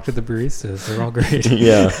coffee, and talk to the baristas. They're all great.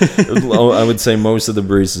 Yeah. I would say most of the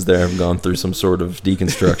baristas there have gone through some sort of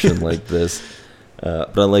deconstruction like this.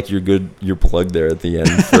 But I like your plug there at the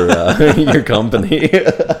end for your company.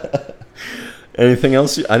 Anything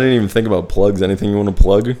else? I didn't even think about plugs. Anything you want to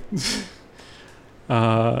plug?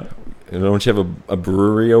 Don't you have a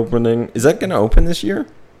brewery opening? Is that going to open this year?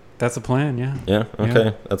 That's a plan, yeah. Yeah. Okay,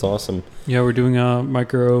 Yeah. that's awesome. Yeah, we're doing a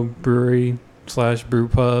micro brewery / brew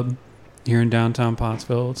pub here in downtown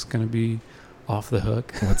Pottsville. It's going to be off the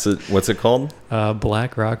hook. What's it called?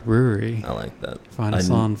 Black Rock Brewery. I like that. Find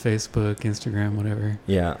us on Facebook, Instagram, whatever.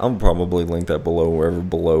 Yeah, I'll probably link that below, wherever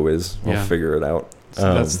below is. I'll Yeah. figure it out.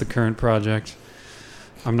 So that's the current project.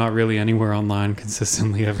 I'm not really anywhere online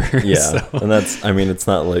consistently ever. Yeah, so. and it's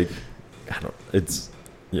not like,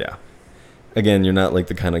 yeah. Again, you're not like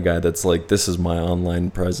the kind of guy that's like, this is my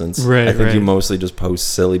online presence. Right, I think right. you mostly just post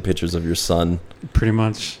silly pictures of your son. Pretty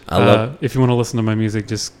much. If you want to listen to my music,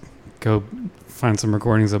 just go find some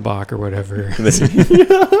recordings of Bach or whatever.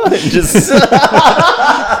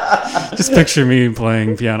 Just picture me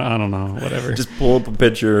playing piano. I don't know, whatever. Just pull up a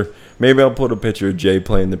picture. Maybe I'll put a picture of Jay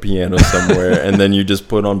playing the piano somewhere, and then you just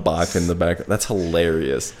put on Bach in the back. That's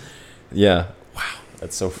hilarious. Yeah. Wow.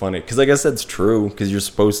 That's so funny. Because I guess that's true, because you're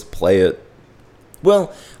supposed to play it.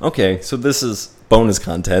 Well, okay, so this is bonus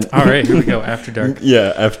content. All right, here we go. After dark.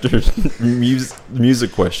 Yeah, after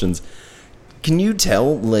music questions. Can you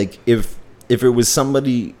tell, like, if it was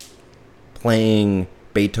somebody playing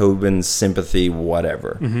Beethoven's Sympathy,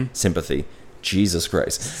 whatever, Sympathy, Jesus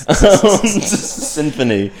Christ,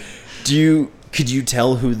 Symphony, could you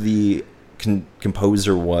tell who the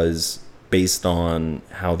composer was based on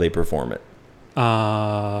how they perform it?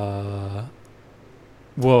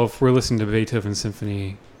 Well, if we're listening to Beethoven's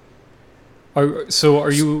Symphony,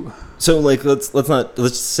 are you? So like,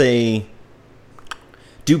 let's say,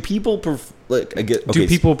 do people do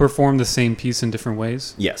people perform the same piece in different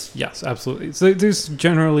ways? Yes. Yes, absolutely. So there's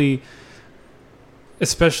generally,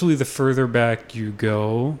 especially the further back you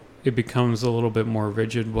go, it becomes a little bit more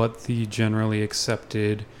rigid what the generally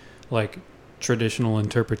accepted, like, traditional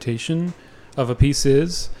interpretation of a piece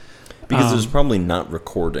is. Because there's probably not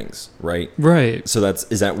recordings, right? Right. So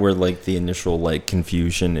is that where like the initial like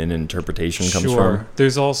confusion in interpretation comes from?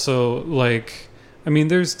 There's also like, I mean,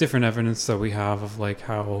 there's different evidence that we have of like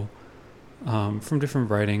how, from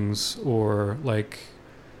different writings or like,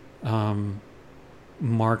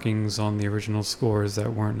 markings on the original scores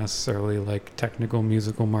that weren't necessarily like technical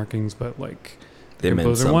musical markings, but like the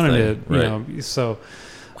composer wanted it, right. you know. So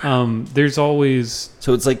there's always,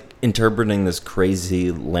 so it's like interpreting this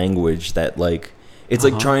crazy language that like it's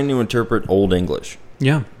like trying to interpret Old English.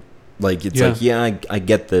 Yeah. Like it's like, yeah, I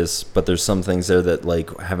get this, but there's some things there that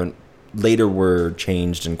like haven't later were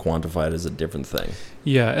changed and quantified as a different thing.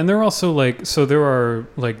 Yeah, and there are also like, so there are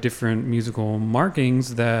like different musical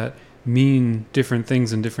markings that mean different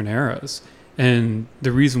things in different eras. And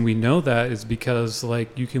the reason we know that is because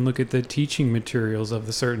like you can look at the teaching materials of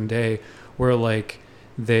the certain day where like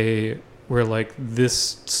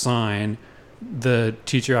this sign, the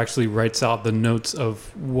teacher actually writes out the notes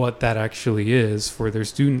of what that actually is for their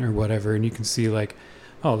student or whatever, and you can see like,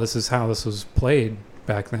 oh, this is how this was played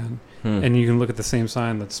back then. And you can look at the same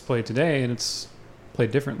sign that's played today and it's played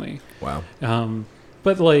differently. Wow.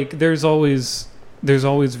 But like there's always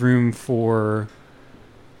room for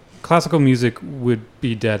classical music would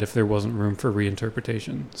be dead if there wasn't room for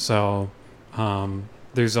reinterpretation. So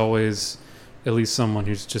there's always at least someone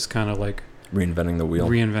who's just kind of like reinventing the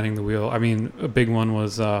wheel. I mean, a big one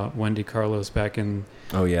was Wendy Carlos back in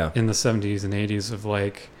the 70s and 80s of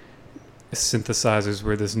like synthesizers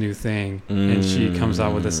were this new thing, and she comes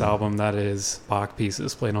out with this album that is Bach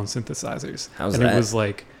pieces played on synthesizers. How's that?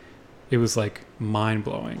 It was like mind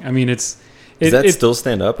blowing. I mean, does that still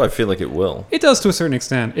stand up? I feel like it will. It does to a certain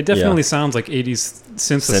extent. It definitely sounds like 80s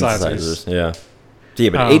synthesizers. Yeah.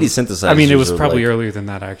 Yeah, but 80s synthesizers. I mean, it was probably earlier than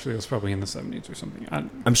that. Actually, it was probably in the 70s or something.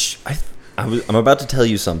 I'm about to tell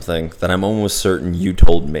you something that I'm almost certain you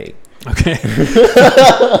told me. Okay.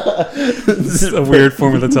 This is a weird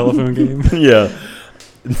form of the telephone game. Yeah.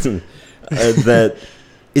 That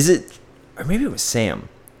is it, or maybe it was Sam.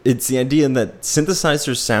 It's the idea that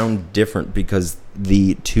synthesizers sound different because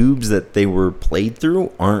the tubes that they were played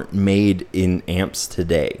through aren't made in amps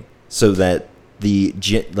today, so that the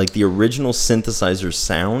original synthesizer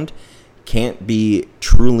sound can't be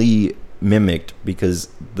truly mimicked because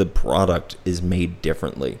the product is made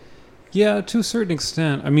differently. Yeah, to a certain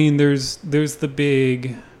extent. I mean, there's the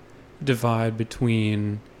big divide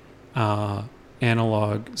between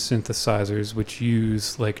analog synthesizers, which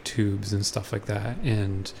use like tubes and stuff like that,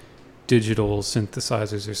 and digital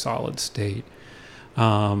synthesizers are solid state.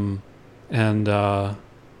 And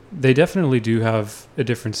they definitely do have a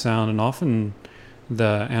different sound, and often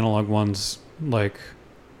the analog ones like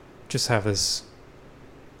just have this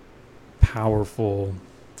powerful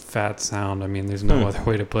fat sound. I mean, there's no other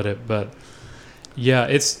way to put it, but Yeah,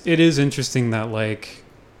 it is interesting that like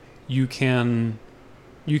you can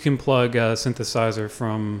plug a synthesizer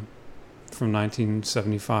from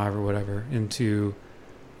 1975 or whatever into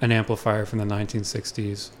an amplifier from the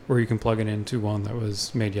 1960s, or you can plug it into one that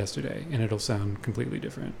was made yesterday, and it'll sound completely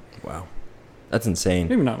different. Wow. That's insane.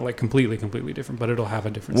 Maybe not like completely different, but it'll have a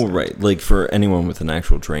different sound. Well, right. Like for anyone with an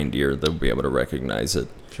actual trained ear, they'll be able to recognize it.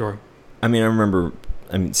 Sure. I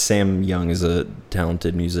mean, Sam Young is a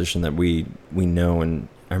talented musician that we know, and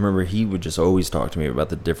I remember he would just always talk to me about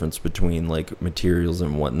the difference between like materials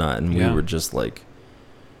and whatnot, and we were just like,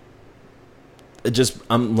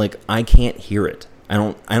 I'm like, I can't hear it. I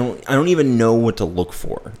don't even know what to look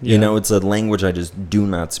for. Yeah. You know, it's a language I just do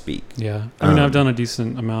not speak. Yeah. I mean, I've done a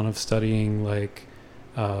decent amount of studying like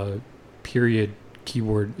period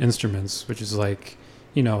keyboard instruments, which is like,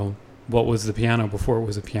 you know, what was the piano before it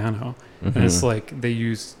was a piano. Mm-hmm. And it's like they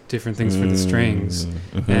use different things for the strings.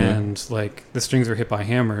 Mm-hmm. And like the strings were hit by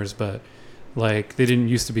hammers, but like they didn't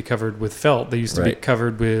used to be covered with felt. They used to be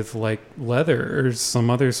covered with like leather or some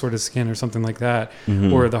other sort of skin or something like that.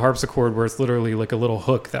 Mm-hmm. Or the harpsichord where it's literally like a little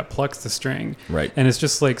hook that plucks the string. Right. And it's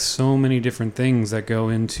just like so many different things that go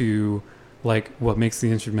into like what makes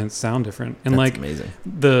the instrument sound different. And that's like amazing.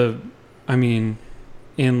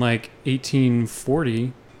 In like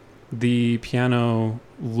 1840, the piano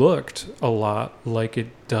looked a lot like it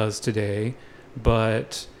does today,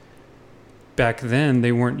 but back then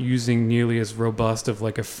they weren't using nearly as robust of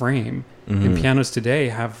like a frame. Mm-hmm. And pianos today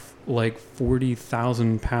have like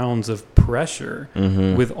 40,000 pounds of pressure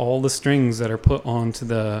mm-hmm. with all the strings that are put onto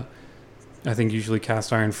the, I think usually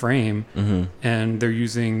cast iron frame. Mm-hmm. And they're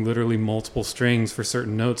using literally multiple strings for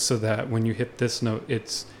certain notes so that when you hit this note,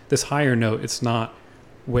 it's this higher note, it's not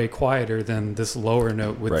way quieter than this lower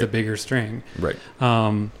note with the bigger string. Right.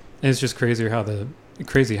 And it's just crazy how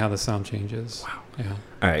the sound changes. Wow. Yeah.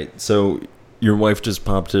 All right. So your wife just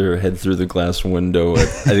popped her head through the glass window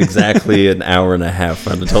at exactly an hour and a half.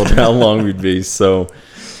 I told her how long we'd be. So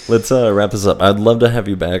let's wrap this up. I'd love to have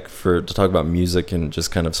you back to talk about music and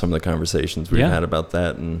just kind of some of the conversations we've had about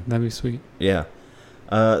that. And that'd be sweet. Yeah.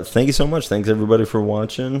 Thank you so much. Thanks everybody for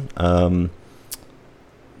watching.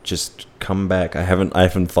 Just come back. I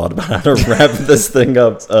haven't thought about how to wrap this thing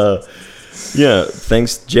up. Yeah.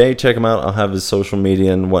 Thanks, Jay. Check him out. I'll have his social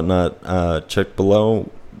media and whatnot. Check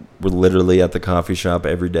below. We're literally at the coffee shop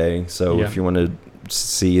every day. So if you want to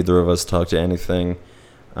see either of us talk to anything,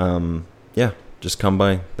 just come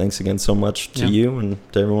by. Thanks again so much to you and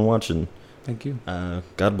to everyone watching. Thank you.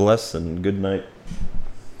 God bless and good night.